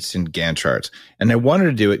spreadsheets and Gantt charts. And I wanted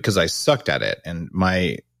to do it because I sucked at it. And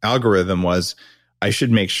my algorithm was I should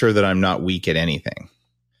make sure that I'm not weak at anything.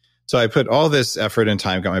 So I put all this effort and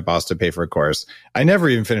time, got my boss to pay for a course. I never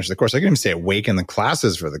even finished the course. I couldn't even stay awake in the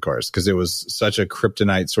classes for the course because it was such a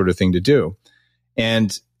kryptonite sort of thing to do.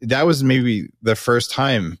 And that was maybe the first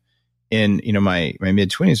time in my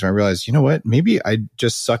mid-20s when I realized, you know what, maybe I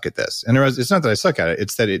just suck at this. And it's not that I suck at it.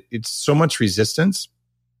 It's that it's so much resistance.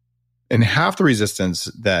 And half the resistance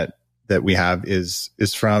that we have is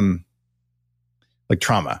from like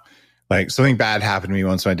trauma. Like something bad happened to me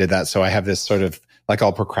once when I did that. So I have this sort of like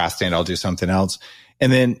I'll procrastinate, I'll do something else.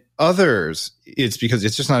 And then others, it's because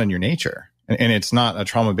it's just not in your nature and it's not a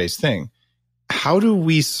trauma-based thing. How do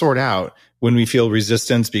we sort out when we feel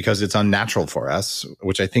resistance because it's unnatural for us,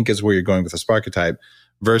 which I think is where you're going with the Sparketype,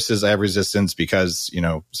 versus I have resistance because,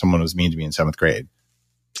 someone was mean to me in 7th grade?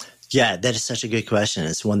 Yeah, that is such a good question.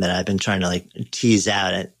 It's one that I've been trying to tease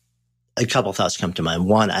out. And a couple of thoughts come to mind.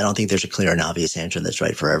 One, I don't think there's a clear and obvious answer that's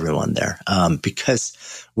right for everyone there,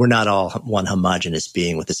 because we're not all one homogenous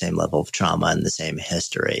being with the same level of trauma and the same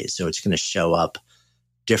history. So it's going to show up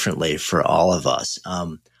differently for all of us.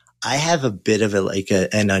 I have a bit of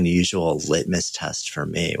an unusual litmus test for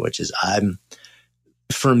me, which is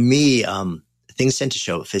things tend to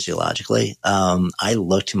show up physiologically. I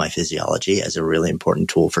look to my physiology as a really important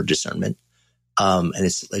tool for discernment. And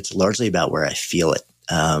it's largely about where I feel it,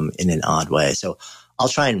 in an odd way. So I'll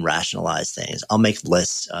try and rationalize things. I'll make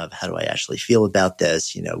lists of how do I actually feel about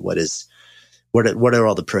this? What are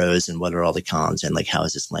all the pros and what are all the cons, and how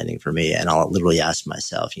is this landing for me? And I'll literally ask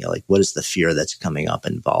myself, what is the fear that's coming up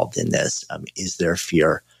involved in this? Is there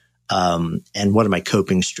fear? And what are my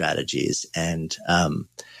coping strategies? And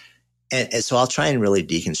so I'll try and really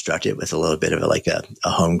deconstruct it with a little bit of a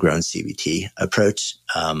homegrown CBT approach.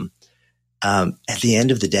 At the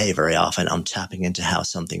end of the day, very often I'm tapping into how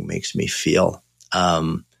something makes me feel.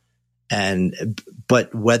 But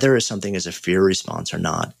whether something is a fear response or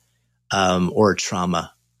not, or a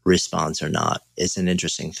trauma response or not, is an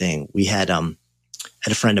interesting thing. We had a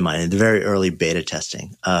friend of mine in the very early beta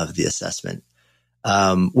testing of the assessment,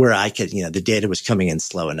 where I could, the data was coming in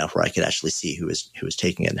slow enough where I could actually see who was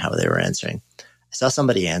taking it and how they were answering. I saw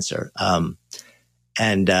somebody answer, and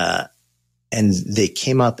they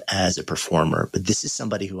came up as a performer, but this is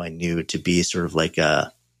somebody who I knew to be sort of like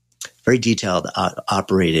a very detailed,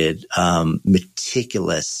 operated,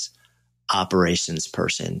 meticulous operations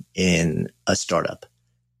person in a startup,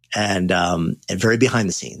 and very behind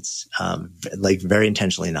the scenes, like very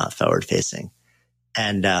intentionally not forward facing,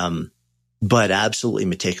 and but absolutely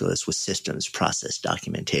meticulous with systems, process,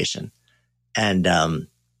 documentation, and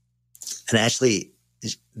actually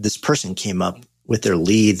this person came up with their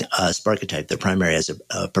lead Sparketype, their primary as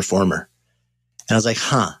a performer, and I was like,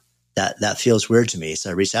 that feels weird to me. So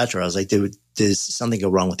I reached out to her. I was like, does something go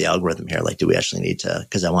wrong with the algorithm here? Like, do we actually need to,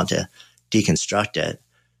 because I want to deconstruct it.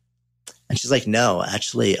 And she's like, no,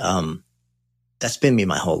 actually, that's been me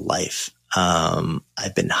my whole life.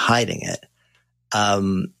 I've been hiding it.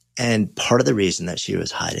 And part of the reason that she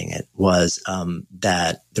was hiding it was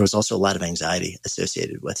that there was also a lot of anxiety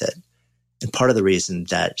associated with it. And part of the reason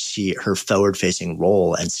that her forward-facing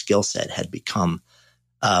role and skill set had become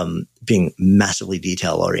being massively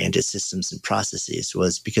detail-oriented systems and processes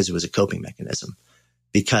was because it was a coping mechanism,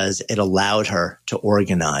 because it allowed her to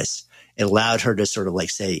organize. It allowed her to sort of like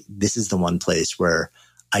say, this is the one place where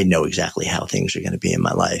I know exactly how things are going to be in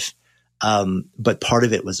my life. But part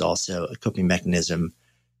of it was also a coping mechanism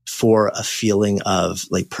for a feeling of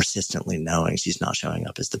like persistently knowing she's not showing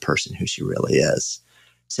up as the person who she really is.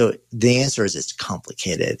 So the answer is it's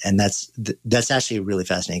complicated. And that's actually a really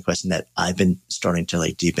fascinating question that I've been starting to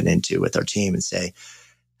like deepen into with our team and say,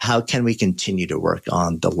 how can we continue to work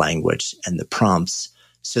on the language and the prompts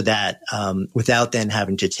so that without then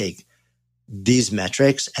having to take these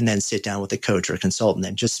metrics and then sit down with a coach or a consultant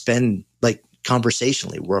and just spend like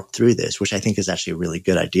conversationally work through this, which I think is actually a really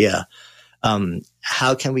good idea.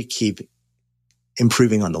 How can we keep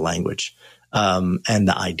improving on the language and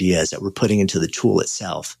the ideas that we're putting into the tool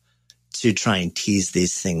itself to try and tease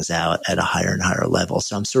these things out at a higher and higher level?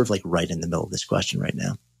 So I'm sort of like right in the middle of this question right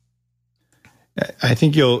now. I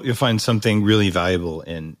think you'll find something really valuable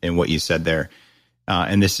in what you said there.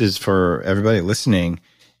 And this is for everybody listening.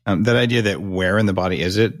 That idea that where in the body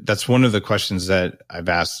is it? That's one of the questions that I've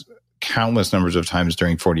asked countless numbers of times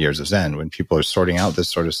during 40 years of Zen when people are sorting out this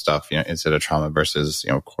sort of stuff, instead of trauma versus,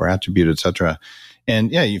 core attribute, et cetera.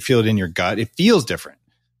 And yeah, you feel it in your gut. It feels different.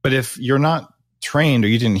 But if you're not trained or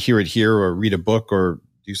you didn't hear it here or read a book or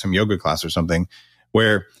do some yoga class or something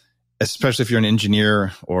where, especially if you're an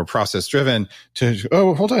engineer or process driven,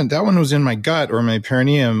 hold on, that one was in my gut or my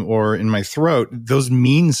perineum or in my throat. Those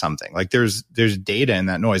mean something. Like there's data in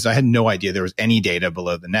that noise. I had no idea there was any data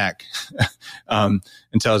below the neck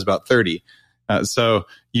until I was about 30. So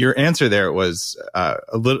your answer there was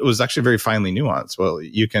it was actually very finely nuanced. Well,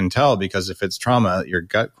 you can tell because if it's trauma, your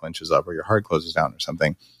gut clenches up or your heart closes down or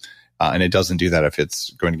something. And it doesn't do that if it's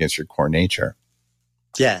going against your core nature.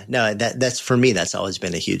 Yeah, no, that's for me, that's always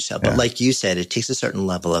been a huge help. But like you said, it takes a certain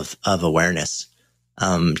level of awareness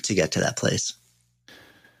to get to that place.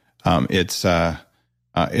 It's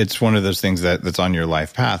one of those things that's on your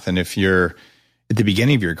life path. And if you're at the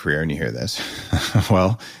beginning of your career and you hear this,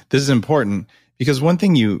 well, this is important because one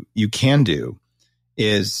thing you can do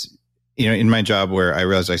is, in my job where I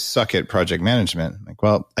realized I suck at project management, like,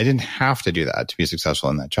 well, I didn't have to do that to be successful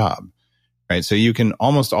in that job. Right. So you can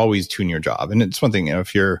almost always tune your job. And it's one thing,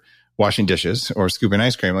 if you're washing dishes or scooping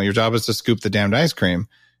ice cream, well, your job is to scoop the damned ice cream.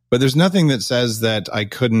 But there's nothing that says that I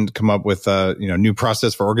couldn't come up with a new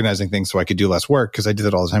process for organizing things so I could do less work, because I did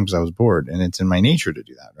it all the time because I was bored. And it's in my nature to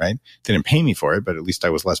do that. Right. They didn't pay me for it, but at least I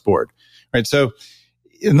was less bored. Right. So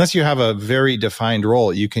unless you have a very defined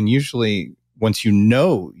role, you can usually, once you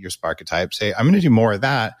know your Sparketype, say, I'm going to do more of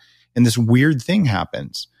that. And this weird thing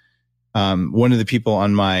happens. One of the people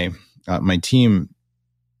on my team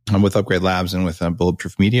with Upgrade Labs and with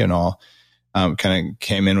Bulletproof Media and all kind of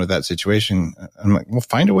came in with that situation. I'm like, well,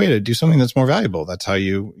 find a way to do something that's more valuable. That's how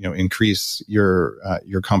you increase your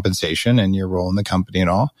compensation and your role in the company and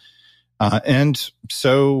all. And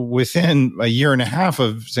so within a year and a half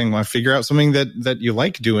of saying, well, figure out something that you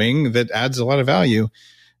like doing that adds a lot of value,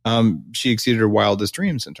 she exceeded her wildest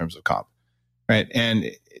dreams in terms of comp, right?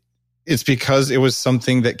 And it's because it was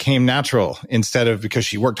something that came natural instead of because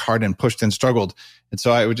she worked hard and pushed and struggled. And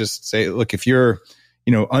so I would just say, look, if you're,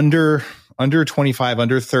 under 25,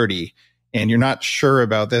 under 30, and you're not sure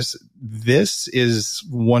about this is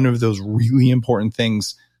one of those really important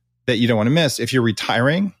things that you don't want to miss. If you're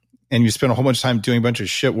retiring and you spend a whole bunch of time doing a bunch of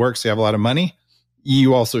shit work, so you have a lot of money,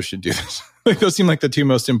 you also should do this. Like those seem like the two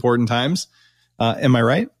most important times. Am I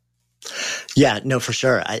right? Yeah, no, for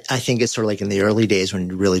sure. I think it's sort of like in the early days when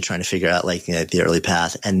you're really trying to figure out like the early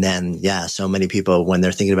path. And then, so many people, when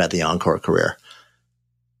they're thinking about the encore career,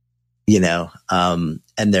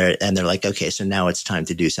 and they're like, okay, so now it's time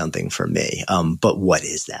to do something for me. But what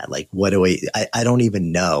is that? Like, what do I don't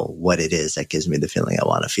even know what it is that gives me the feeling I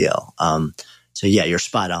want to feel. So yeah, you're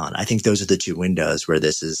spot on. I think those are the two windows where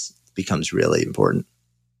becomes really important.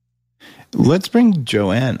 Let's bring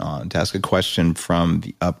Joanne on to ask a question from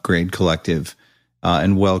the Upgrade Collective.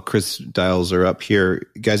 And while Chris dials are up here,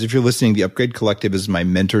 guys, if you're listening, the Upgrade Collective is my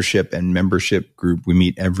mentorship and membership group. We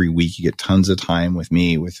meet every week. You get tons of time with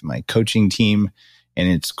me, with my coaching team, and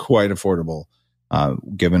it's quite affordable,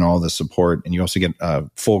 given all the support. And you also get a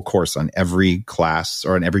full course on every class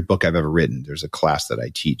or on every book I've ever written. There's a class that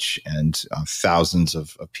I teach, and thousands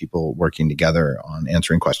of people working together on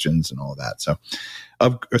answering questions and all of that. So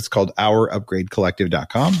it's called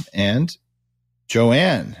OurUpgradeCollective.com. And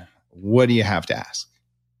Joanne, what do you have to ask?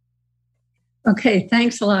 Okay,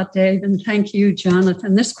 thanks a lot, Dave, and thank you,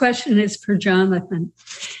 Jonathan. This question is for Jonathan.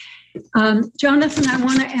 Jonathan, I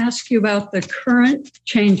want to ask you about the current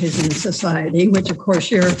changes in society, which, of course,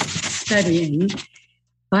 you're studying,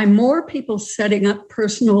 by more people setting up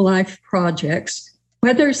personal life projects,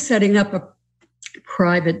 whether setting up a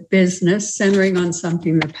private business centering on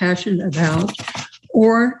something they're passionate about,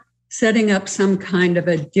 or setting up some kind of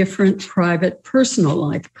a different private personal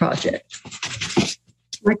life project.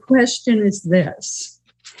 My question is this: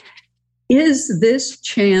 is this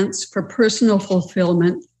chance for personal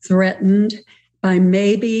fulfillment threatened by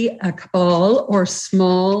maybe a cabal or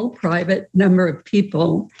small private number of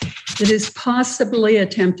people that is possibly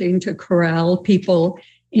attempting to corral people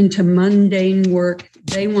into mundane work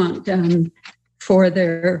they want done for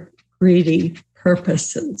their greedy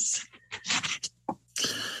purposes?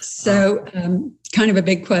 So, kind of a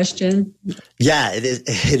big question. Yeah, it is.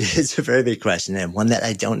 It is a very big question, and one that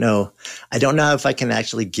I don't know. I don't know if I can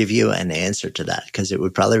actually give you an answer to that, because it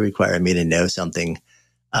would probably require me to know something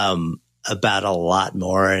about a lot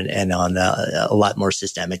more and on a lot more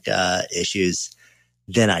systemic issues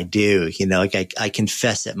than I do. Like I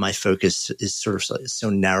confess that my focus is sort of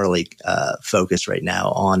so narrowly focused right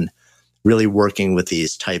now on really working with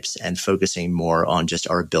these types and focusing more on just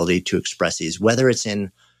our ability to express these, whether it's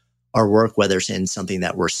in our work, whether it's in something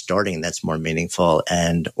that we're starting that's more meaningful,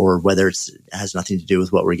 or whether it has nothing to do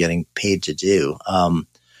with what we're getting paid to do.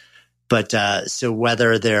 So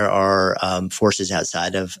whether there are forces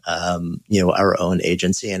outside of our own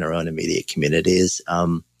agency and our own immediate communities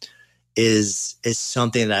is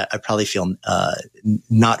something that I probably feel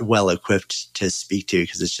not well equipped to speak to,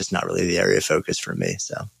 because it's just not really the area of focus for me.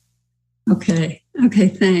 So. Okay,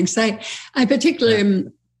 thanks. I particularly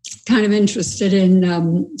am kind of interested in,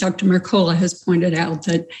 Dr. Mercola has pointed out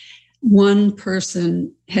that one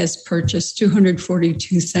person has purchased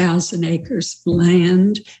 242,000 acres of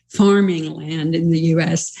land, farming land in the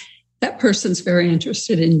U.S. That person's very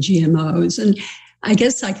interested in GMOs. And I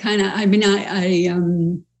guess I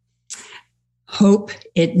hope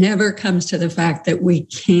it never comes to the fact that we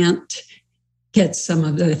can't get some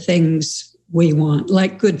of the things we want,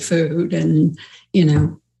 like good food and,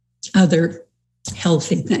 other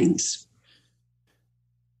healthy things.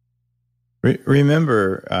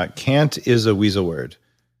 Remember, can't is a weasel word.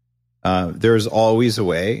 There's always a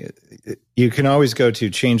way. You can always go to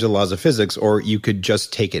change the laws of physics, or you could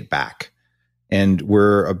just take it back. And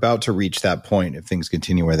we're about to reach that point if things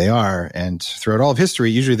continue where they are. And throughout all of history,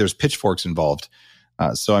 usually there's pitchforks involved.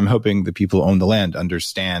 So I'm hoping the people who own the land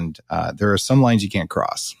understand there are some lines you can't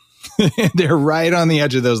cross. They're right on the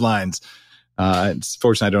edge of those lines. It's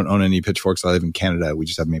fortunate I don't own any pitchforks. I live in Canada. We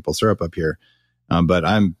just have maple syrup up here. But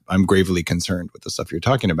I'm gravely concerned with the stuff you're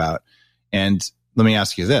talking about. And let me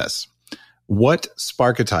ask you this. What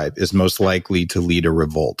Sparketype is most likely to lead a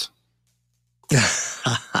revolt?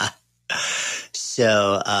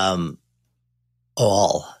 So,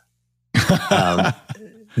 all.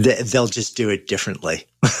 They'll just do it differently.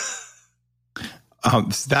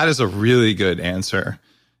 That is a really good answer.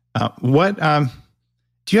 What do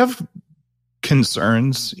you have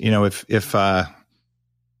concerns? If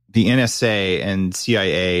the NSA and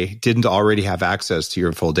CIA didn't already have access to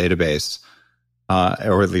your full database,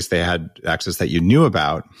 or at least they had access that you knew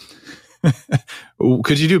about,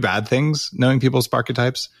 could you do bad things knowing people's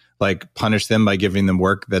Sparketypes? Like punish them by giving them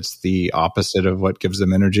work that's the opposite of what gives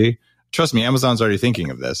them energy? Trust me, Amazon's already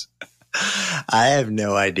thinking of this. I have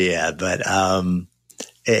no idea, but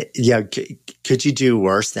could you do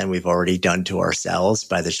worse than we've already done to ourselves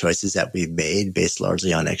by the choices that we've made based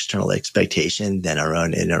largely on external expectation than our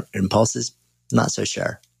own inner impulses? Not so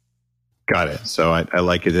sure. Got it. So I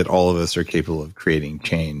like it that all of us are capable of creating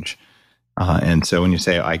change. And so when you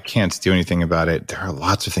say, I can't do anything about it, there are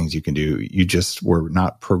lots of things you can do. You just were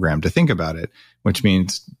not programmed to think about it, which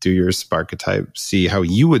means do your Sparketype, see how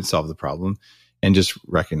you would solve the problem, and just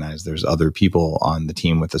recognize there's other people on the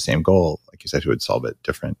team with the same goal, like you said, who would solve it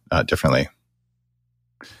differently.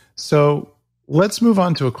 So let's move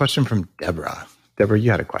on to a question from Deborah. Deborah, you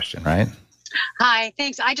had a question, right? Hi,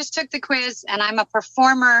 thanks. I just took the quiz and I'm a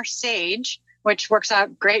performer sage, which works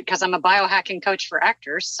out great because I'm a biohacking coach for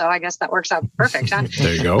actors. So I guess that works out perfect. Huh?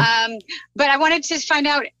 There you go. But I wanted to find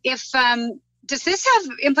out if, does this have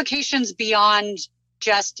implications beyond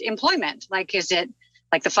just employment? Like, is it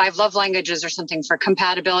like the 5 love languages or something for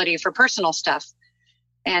compatibility for personal stuff?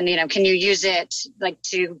 And, can you use it like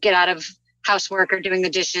to get out of housework or doing the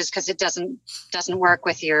dishes because it doesn't work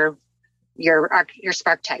with your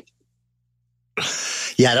Sparketype?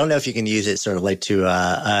 Yeah, I don't know if you can use it sort of like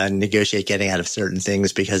to negotiate getting out of certain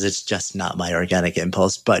things because it's just not my organic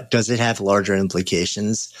impulse. But does it have larger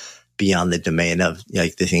implications beyond the domain of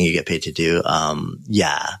like the thing you get paid to do?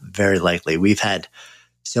 Yeah, very likely. We've had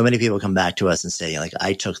so many people come back to us and say, like,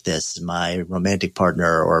 I took this, my romantic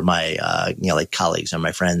partner or my like colleagues or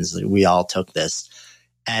my friends, we all took this.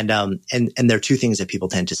 And there are two things that people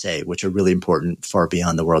tend to say, which are really important far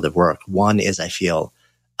beyond the world of work. One is I feel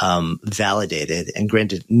validated, and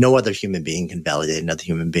granted, no other human being can validate another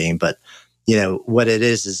human being, but what it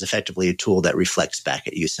is effectively a tool that reflects back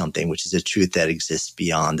at you something, which is a truth that exists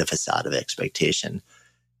beyond the facade of expectation.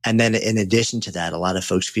 And then in addition to that, a lot of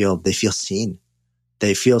folks feel seen.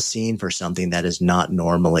 They feel seen for something that is not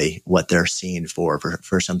normally what they're seen for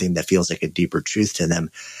something that feels like a deeper truth to them.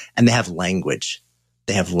 And they have language.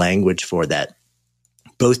 They have language for that,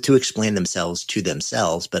 both to explain themselves to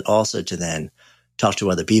themselves, but also to then talk to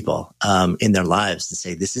other people in their lives and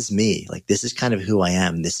say, this is me. Like, this is kind of who I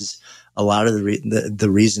am. This is a lot of the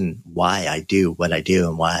reason why I do what I do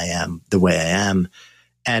and why I am the way I am.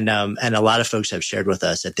 And a lot of folks have shared with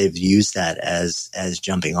us that they've used that as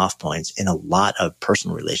jumping off points in a lot of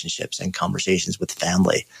personal relationships and conversations with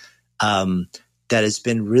family. That has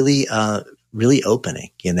been really, really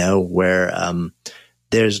opening, where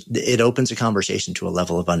it opens a conversation to a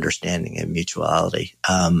level of understanding and mutuality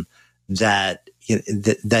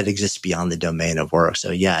that exists beyond the domain of work.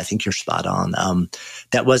 So yeah, I think you're spot on.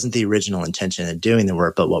 That wasn't the original intention of doing the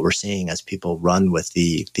work, but what we're seeing as people run with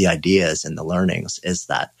the ideas and the learnings is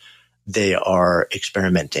that they are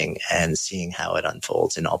experimenting and seeing how it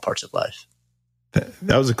unfolds in all parts of life.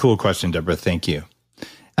 That was a cool question, Deborah. Thank you.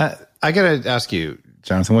 I got to ask you,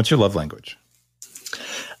 Jonathan, what's your love language?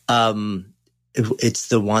 It's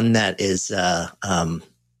the one that is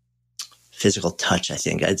physical touch, I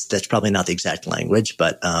think. That's probably not the exact language,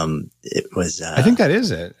 but it was... I think that is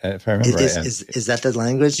it, if I remember right. Is that the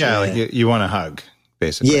language? Yeah, like you want a hug,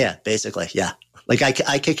 basically. Yeah, basically, yeah. Like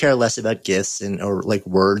I could care less about gifts or like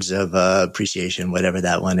words of appreciation, whatever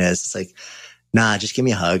that one is. It's like, nah, just give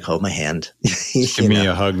me a hug, hold my hand. Give me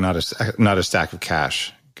a hug, not a stack of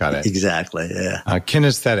cash. Got it. Exactly, yeah.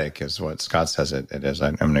 Kinesthetic is what Scott says it is.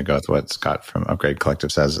 I'm going to go with what Scott from Upgrade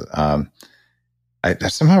Collective says. I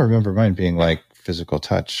somehow remember mine being like physical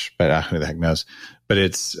touch, but who the heck knows? But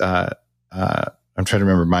it's, I'm trying to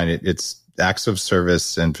remember mine. It's acts of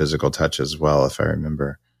service and physical touch as well, if I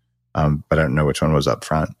remember. But I don't know which one was up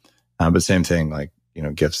front. But same thing, like,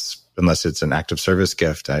 gifts, unless it's an act of service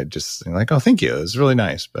gift, I just think like, oh, thank you. It's really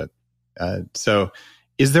nice. But, so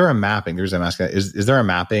is there a mapping? The reason I'm asking that is there a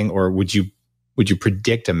mapping, or would you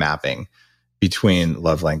predict a mapping between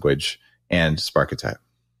love language and Sparketype?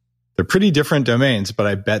 They're pretty different domains, but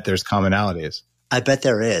I bet there's commonalities. I bet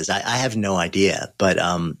there is. I have no idea, but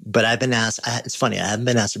I've been asked. It's funny. I haven't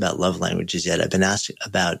been asked about love languages yet. I've been asked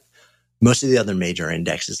about most of the other major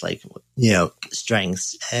indexes, like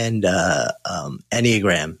strengths and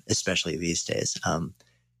Enneagram, especially these days.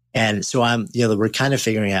 And so I'm, we're kind of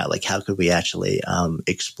figuring out like how could we actually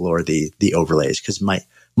explore the overlays, because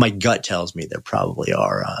my gut tells me there probably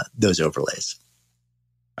are those overlays.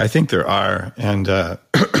 I think there are. And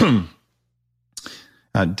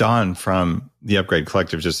Don from the Upgrade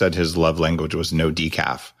Collective just said his love language was no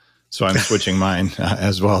decaf. So I'm switching mine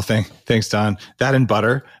as well. Thanks, Don. That and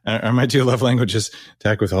butter are my two love languages, to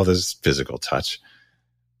heck with all this physical touch.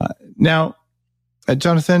 Now,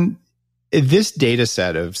 Jonathan, this data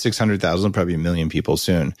set of 600,000, probably 1 million people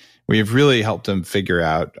soon, we have really helped them figure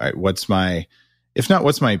out, all right, what's my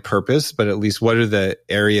purpose, but at least what are the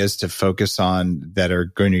areas to focus on that are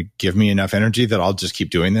going to give me enough energy that I'll just keep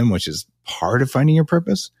doing them, which is part of finding your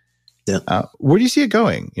purpose. Yeah. Where do you see it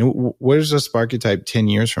going? Where's a Sparketype 10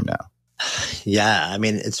 years from now? Yeah. I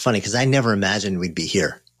mean, it's funny because I never imagined we'd be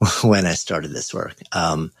here when I started this work.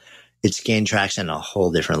 it's gained traction on a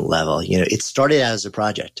whole different level. You know, it started out as a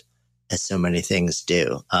project, as so many things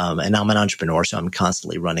do. And I'm an entrepreneur, so I'm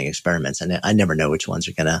constantly running experiments, and I never know which ones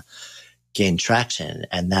are going to gain traction.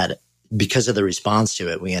 And that, because of the response to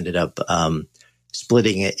it, we ended up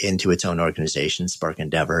splitting it into its own organization, Spark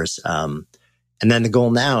Endeavors. And then the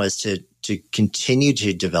goal now is to continue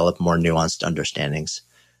to develop more nuanced understandings,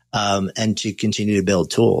 and to continue to build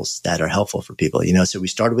tools that are helpful for people. You know, so we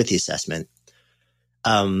started with the assessment.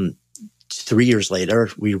 3 years later,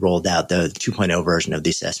 we rolled out the 2.0 version of the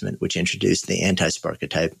assessment, which introduced the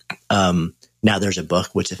anti-Sparketype. Now there's a book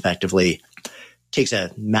which effectively takes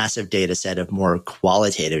a massive data set of more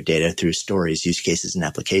qualitative data through stories, use cases, and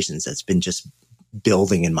applications that's been just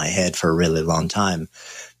building in my head for a really long time,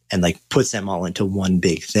 and like puts them all into one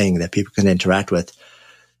big thing that people can interact with.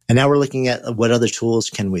 And now we're looking at what other tools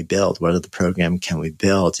can we build? What other program can we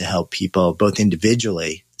build to help people both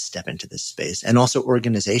individually step into this space and also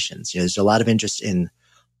organizations? You know, there's a lot of interest in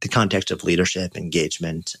the context of leadership,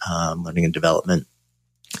 engagement, learning and development.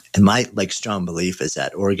 And my strong belief is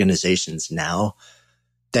that organizations now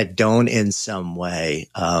that don't in some way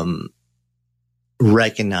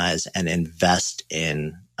recognize and invest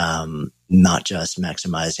in not just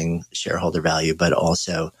maximizing shareholder value, but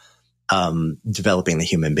also developing the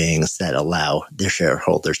human beings that allow their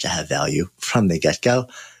shareholders to have value from the get-go,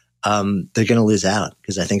 they're going to lose out,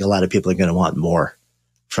 because I think a lot of people are going to want more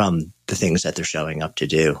from the things that they're showing up to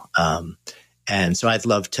do. And so I'd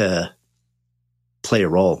love to play a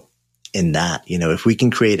role in that. You know, if we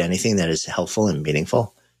can create anything that is helpful and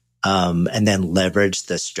meaningful, and then leverage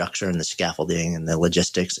the structure and the scaffolding and the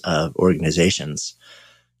logistics of organizations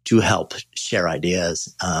to help share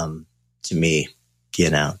ideas, to me, you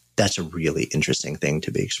know, that's a really interesting thing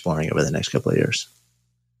to be exploring over the next couple of years.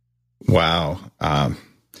 Wow.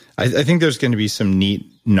 I think there's going to be some neat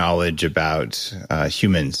knowledge about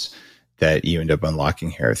humans that you end up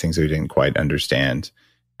unlocking here, things that we didn't quite understand.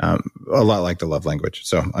 A lot like the love language.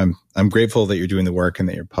 So I'm grateful that you're doing the work and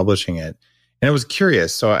that you're publishing it. And I was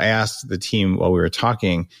curious. So I asked the team while we were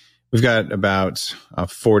talking, we've got about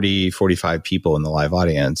 40, 45 people in the live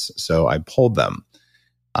audience. So I polled them.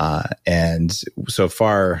 And so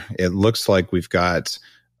far, it looks like we've got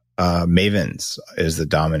Mavens is the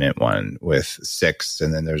dominant one with 6.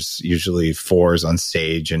 And then there's usually 4s on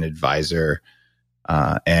stage and advisor.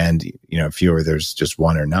 And, you know, fewer, there's just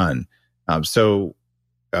 1 or none. So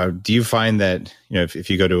do you find that, you know, if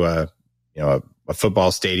you go to a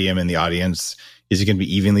football stadium in the audience, is it going to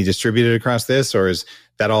be evenly distributed across this, or is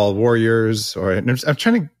that all warriors? Or I'm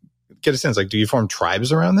trying to get a sense, like, do you form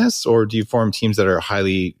tribes around this, or do you form teams that are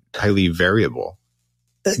highly variable?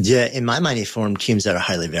 Yeah, in my mind, you form teams that are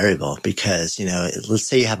highly variable because, you know, let's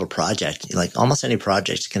say you have a project, like almost any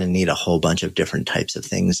project is going to need a whole bunch of different types of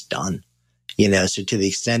things done, you know, so to the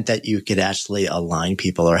extent that you could actually align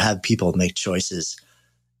people or have people make choices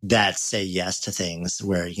that say yes to things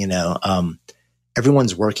where, you know,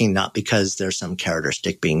 everyone's working not because there's some carrot or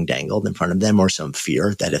stick being dangled in front of them or some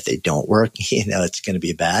fear that if they don't work, you know, it's going to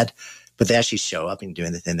be bad, but they actually show up and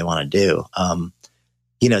doing the thing they want to do.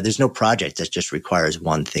 You know, there's no project that just requires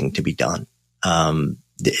one thing to be done.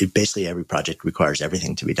 Basically, every project requires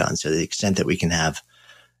everything to be done. So to the extent that we can have,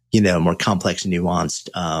 you know, more complex, nuanced,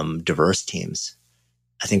 diverse teams,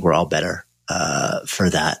 I think we're all better for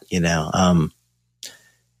that, you know.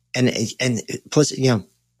 And plus, you know,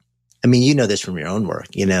 I mean, you know this from your own work,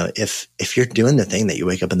 you know, if you're doing the thing that you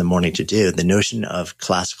wake up in the morning to do, the notion of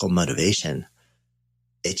classical motivation,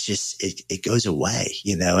 it's just, it goes away,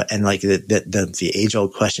 you know, and like the age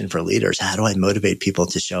old question for leaders, how do I motivate people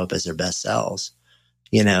to show up as their best selves?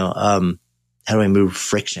 You know, how do I move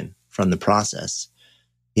friction from the process?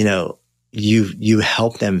 You know, you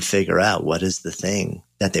help them figure out what is the thing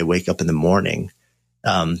that they wake up in the morning,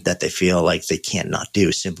 that they feel like they can't not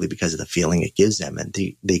do simply because of the feeling it gives them. And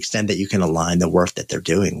the extent that you can align the work that they're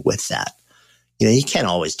doing with that, you know, you can't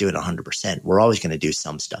always do it 100%. We're always going to do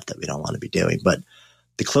some stuff that we don't want to be doing, but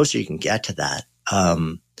the closer you can get to that,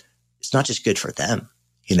 it's not just good for them,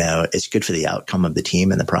 you know, it's good for the outcome of the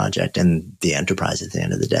team and the project and the enterprise at the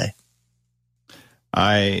end of the day.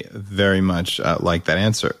 I very much like that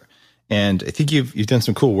answer. And I think you've done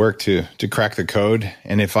some cool work to crack the code.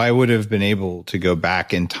 And if I would have been able to go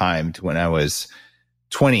back in time to when I was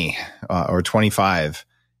 20 or 25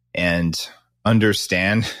 and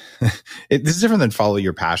understand, this is different than follow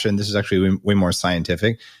your passion. This is actually way more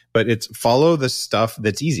scientific, but it's follow the stuff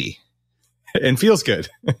that's easy and feels good,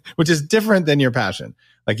 which is different than your passion.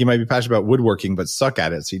 Like you might be passionate about woodworking, but suck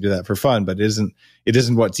at it. So you do that for fun, but it isn't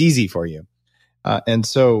what's easy for you. And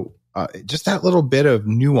so just that little bit of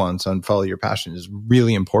nuance on follow your passion is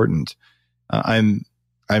really important. I'm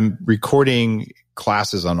I'm recording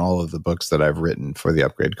classes on all of the books that I've written for the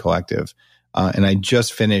Upgrade Collective. And I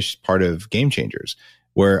just finished part of Game Changers,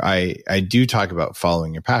 where I do talk about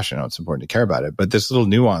following your passion. It's important to care about it. But this little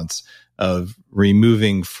nuance of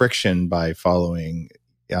removing friction by following,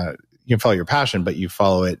 you can follow your passion, but you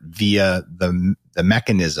follow it via the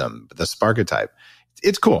mechanism, the Sparketype.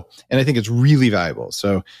 It's cool. And I think it's really valuable.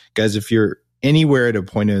 So guys, if you're anywhere at a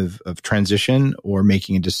point of transition or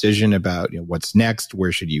making a decision about what's next,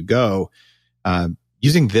 where should you go,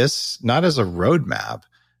 using this not as a roadmap,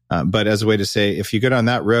 but as a way to say, if you go down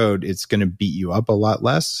that road, it's going to beat you up a lot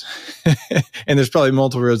less. And there's probably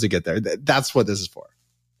multiple roads to get there. That's what this is for.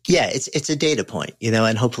 Yeah, it's a data point,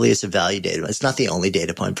 and hopefully it's a value data. It's not the only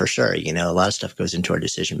data point for sure. A lot of stuff goes into our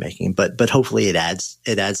decision making, but hopefully it adds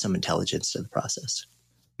some intelligence to the process.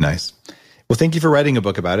 Nice. Well, thank you for writing a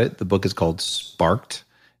book about it. The book is called Sparked,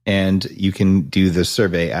 and you can do the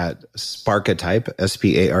survey at Sparketype,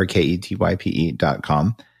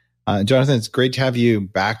 SPARKETYPE.com. Jonathan, it's great to have you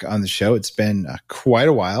back on the show. It's been quite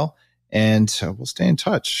a while, and we'll stay in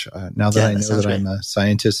touch. Now that I know that I'm a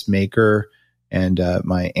scientist maker, and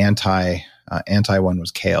my anti one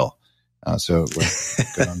was kale. So we're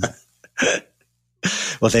good on that.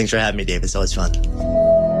 Well, thanks for having me, Dave. It's always fun.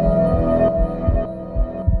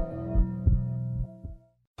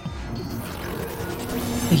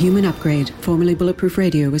 The Human Upgrade, formerly Bulletproof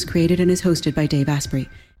Radio, was created and is hosted by Dave Asprey.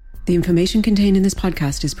 The information contained in this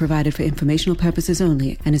podcast is provided for informational purposes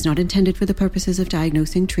only and is not intended for the purposes of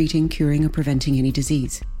diagnosing, treating, curing, or preventing any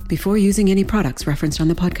disease. Before using any products referenced on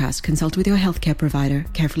the podcast, consult with your healthcare provider,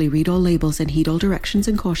 carefully read all labels, and heed all directions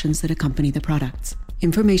and cautions that accompany the products.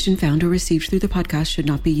 Information found or received through the podcast should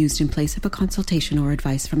not be used in place of a consultation or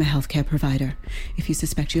advice from a healthcare provider. If you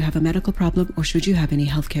suspect you have a medical problem or should you have any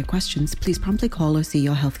healthcare questions, please promptly call or see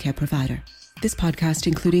your healthcare provider. This podcast,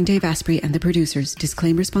 including Dave Asprey and the producers,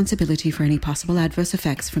 disclaim responsibility for any possible adverse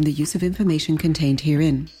effects from the use of information contained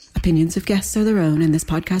herein. Opinions of guests are their own, and this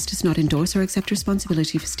podcast does not endorse or accept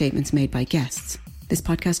responsibility for statements made by guests. This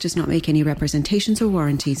podcast does not make any representations or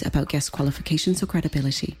warranties about guest qualifications or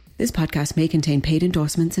credibility. This podcast may contain paid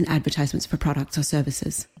endorsements and advertisements for products or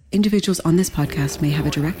services. Individuals on this podcast may have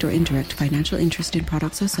a direct or indirect financial interest in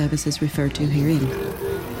products or services referred to herein.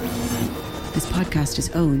 This podcast is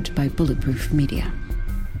owned by Bulletproof Media.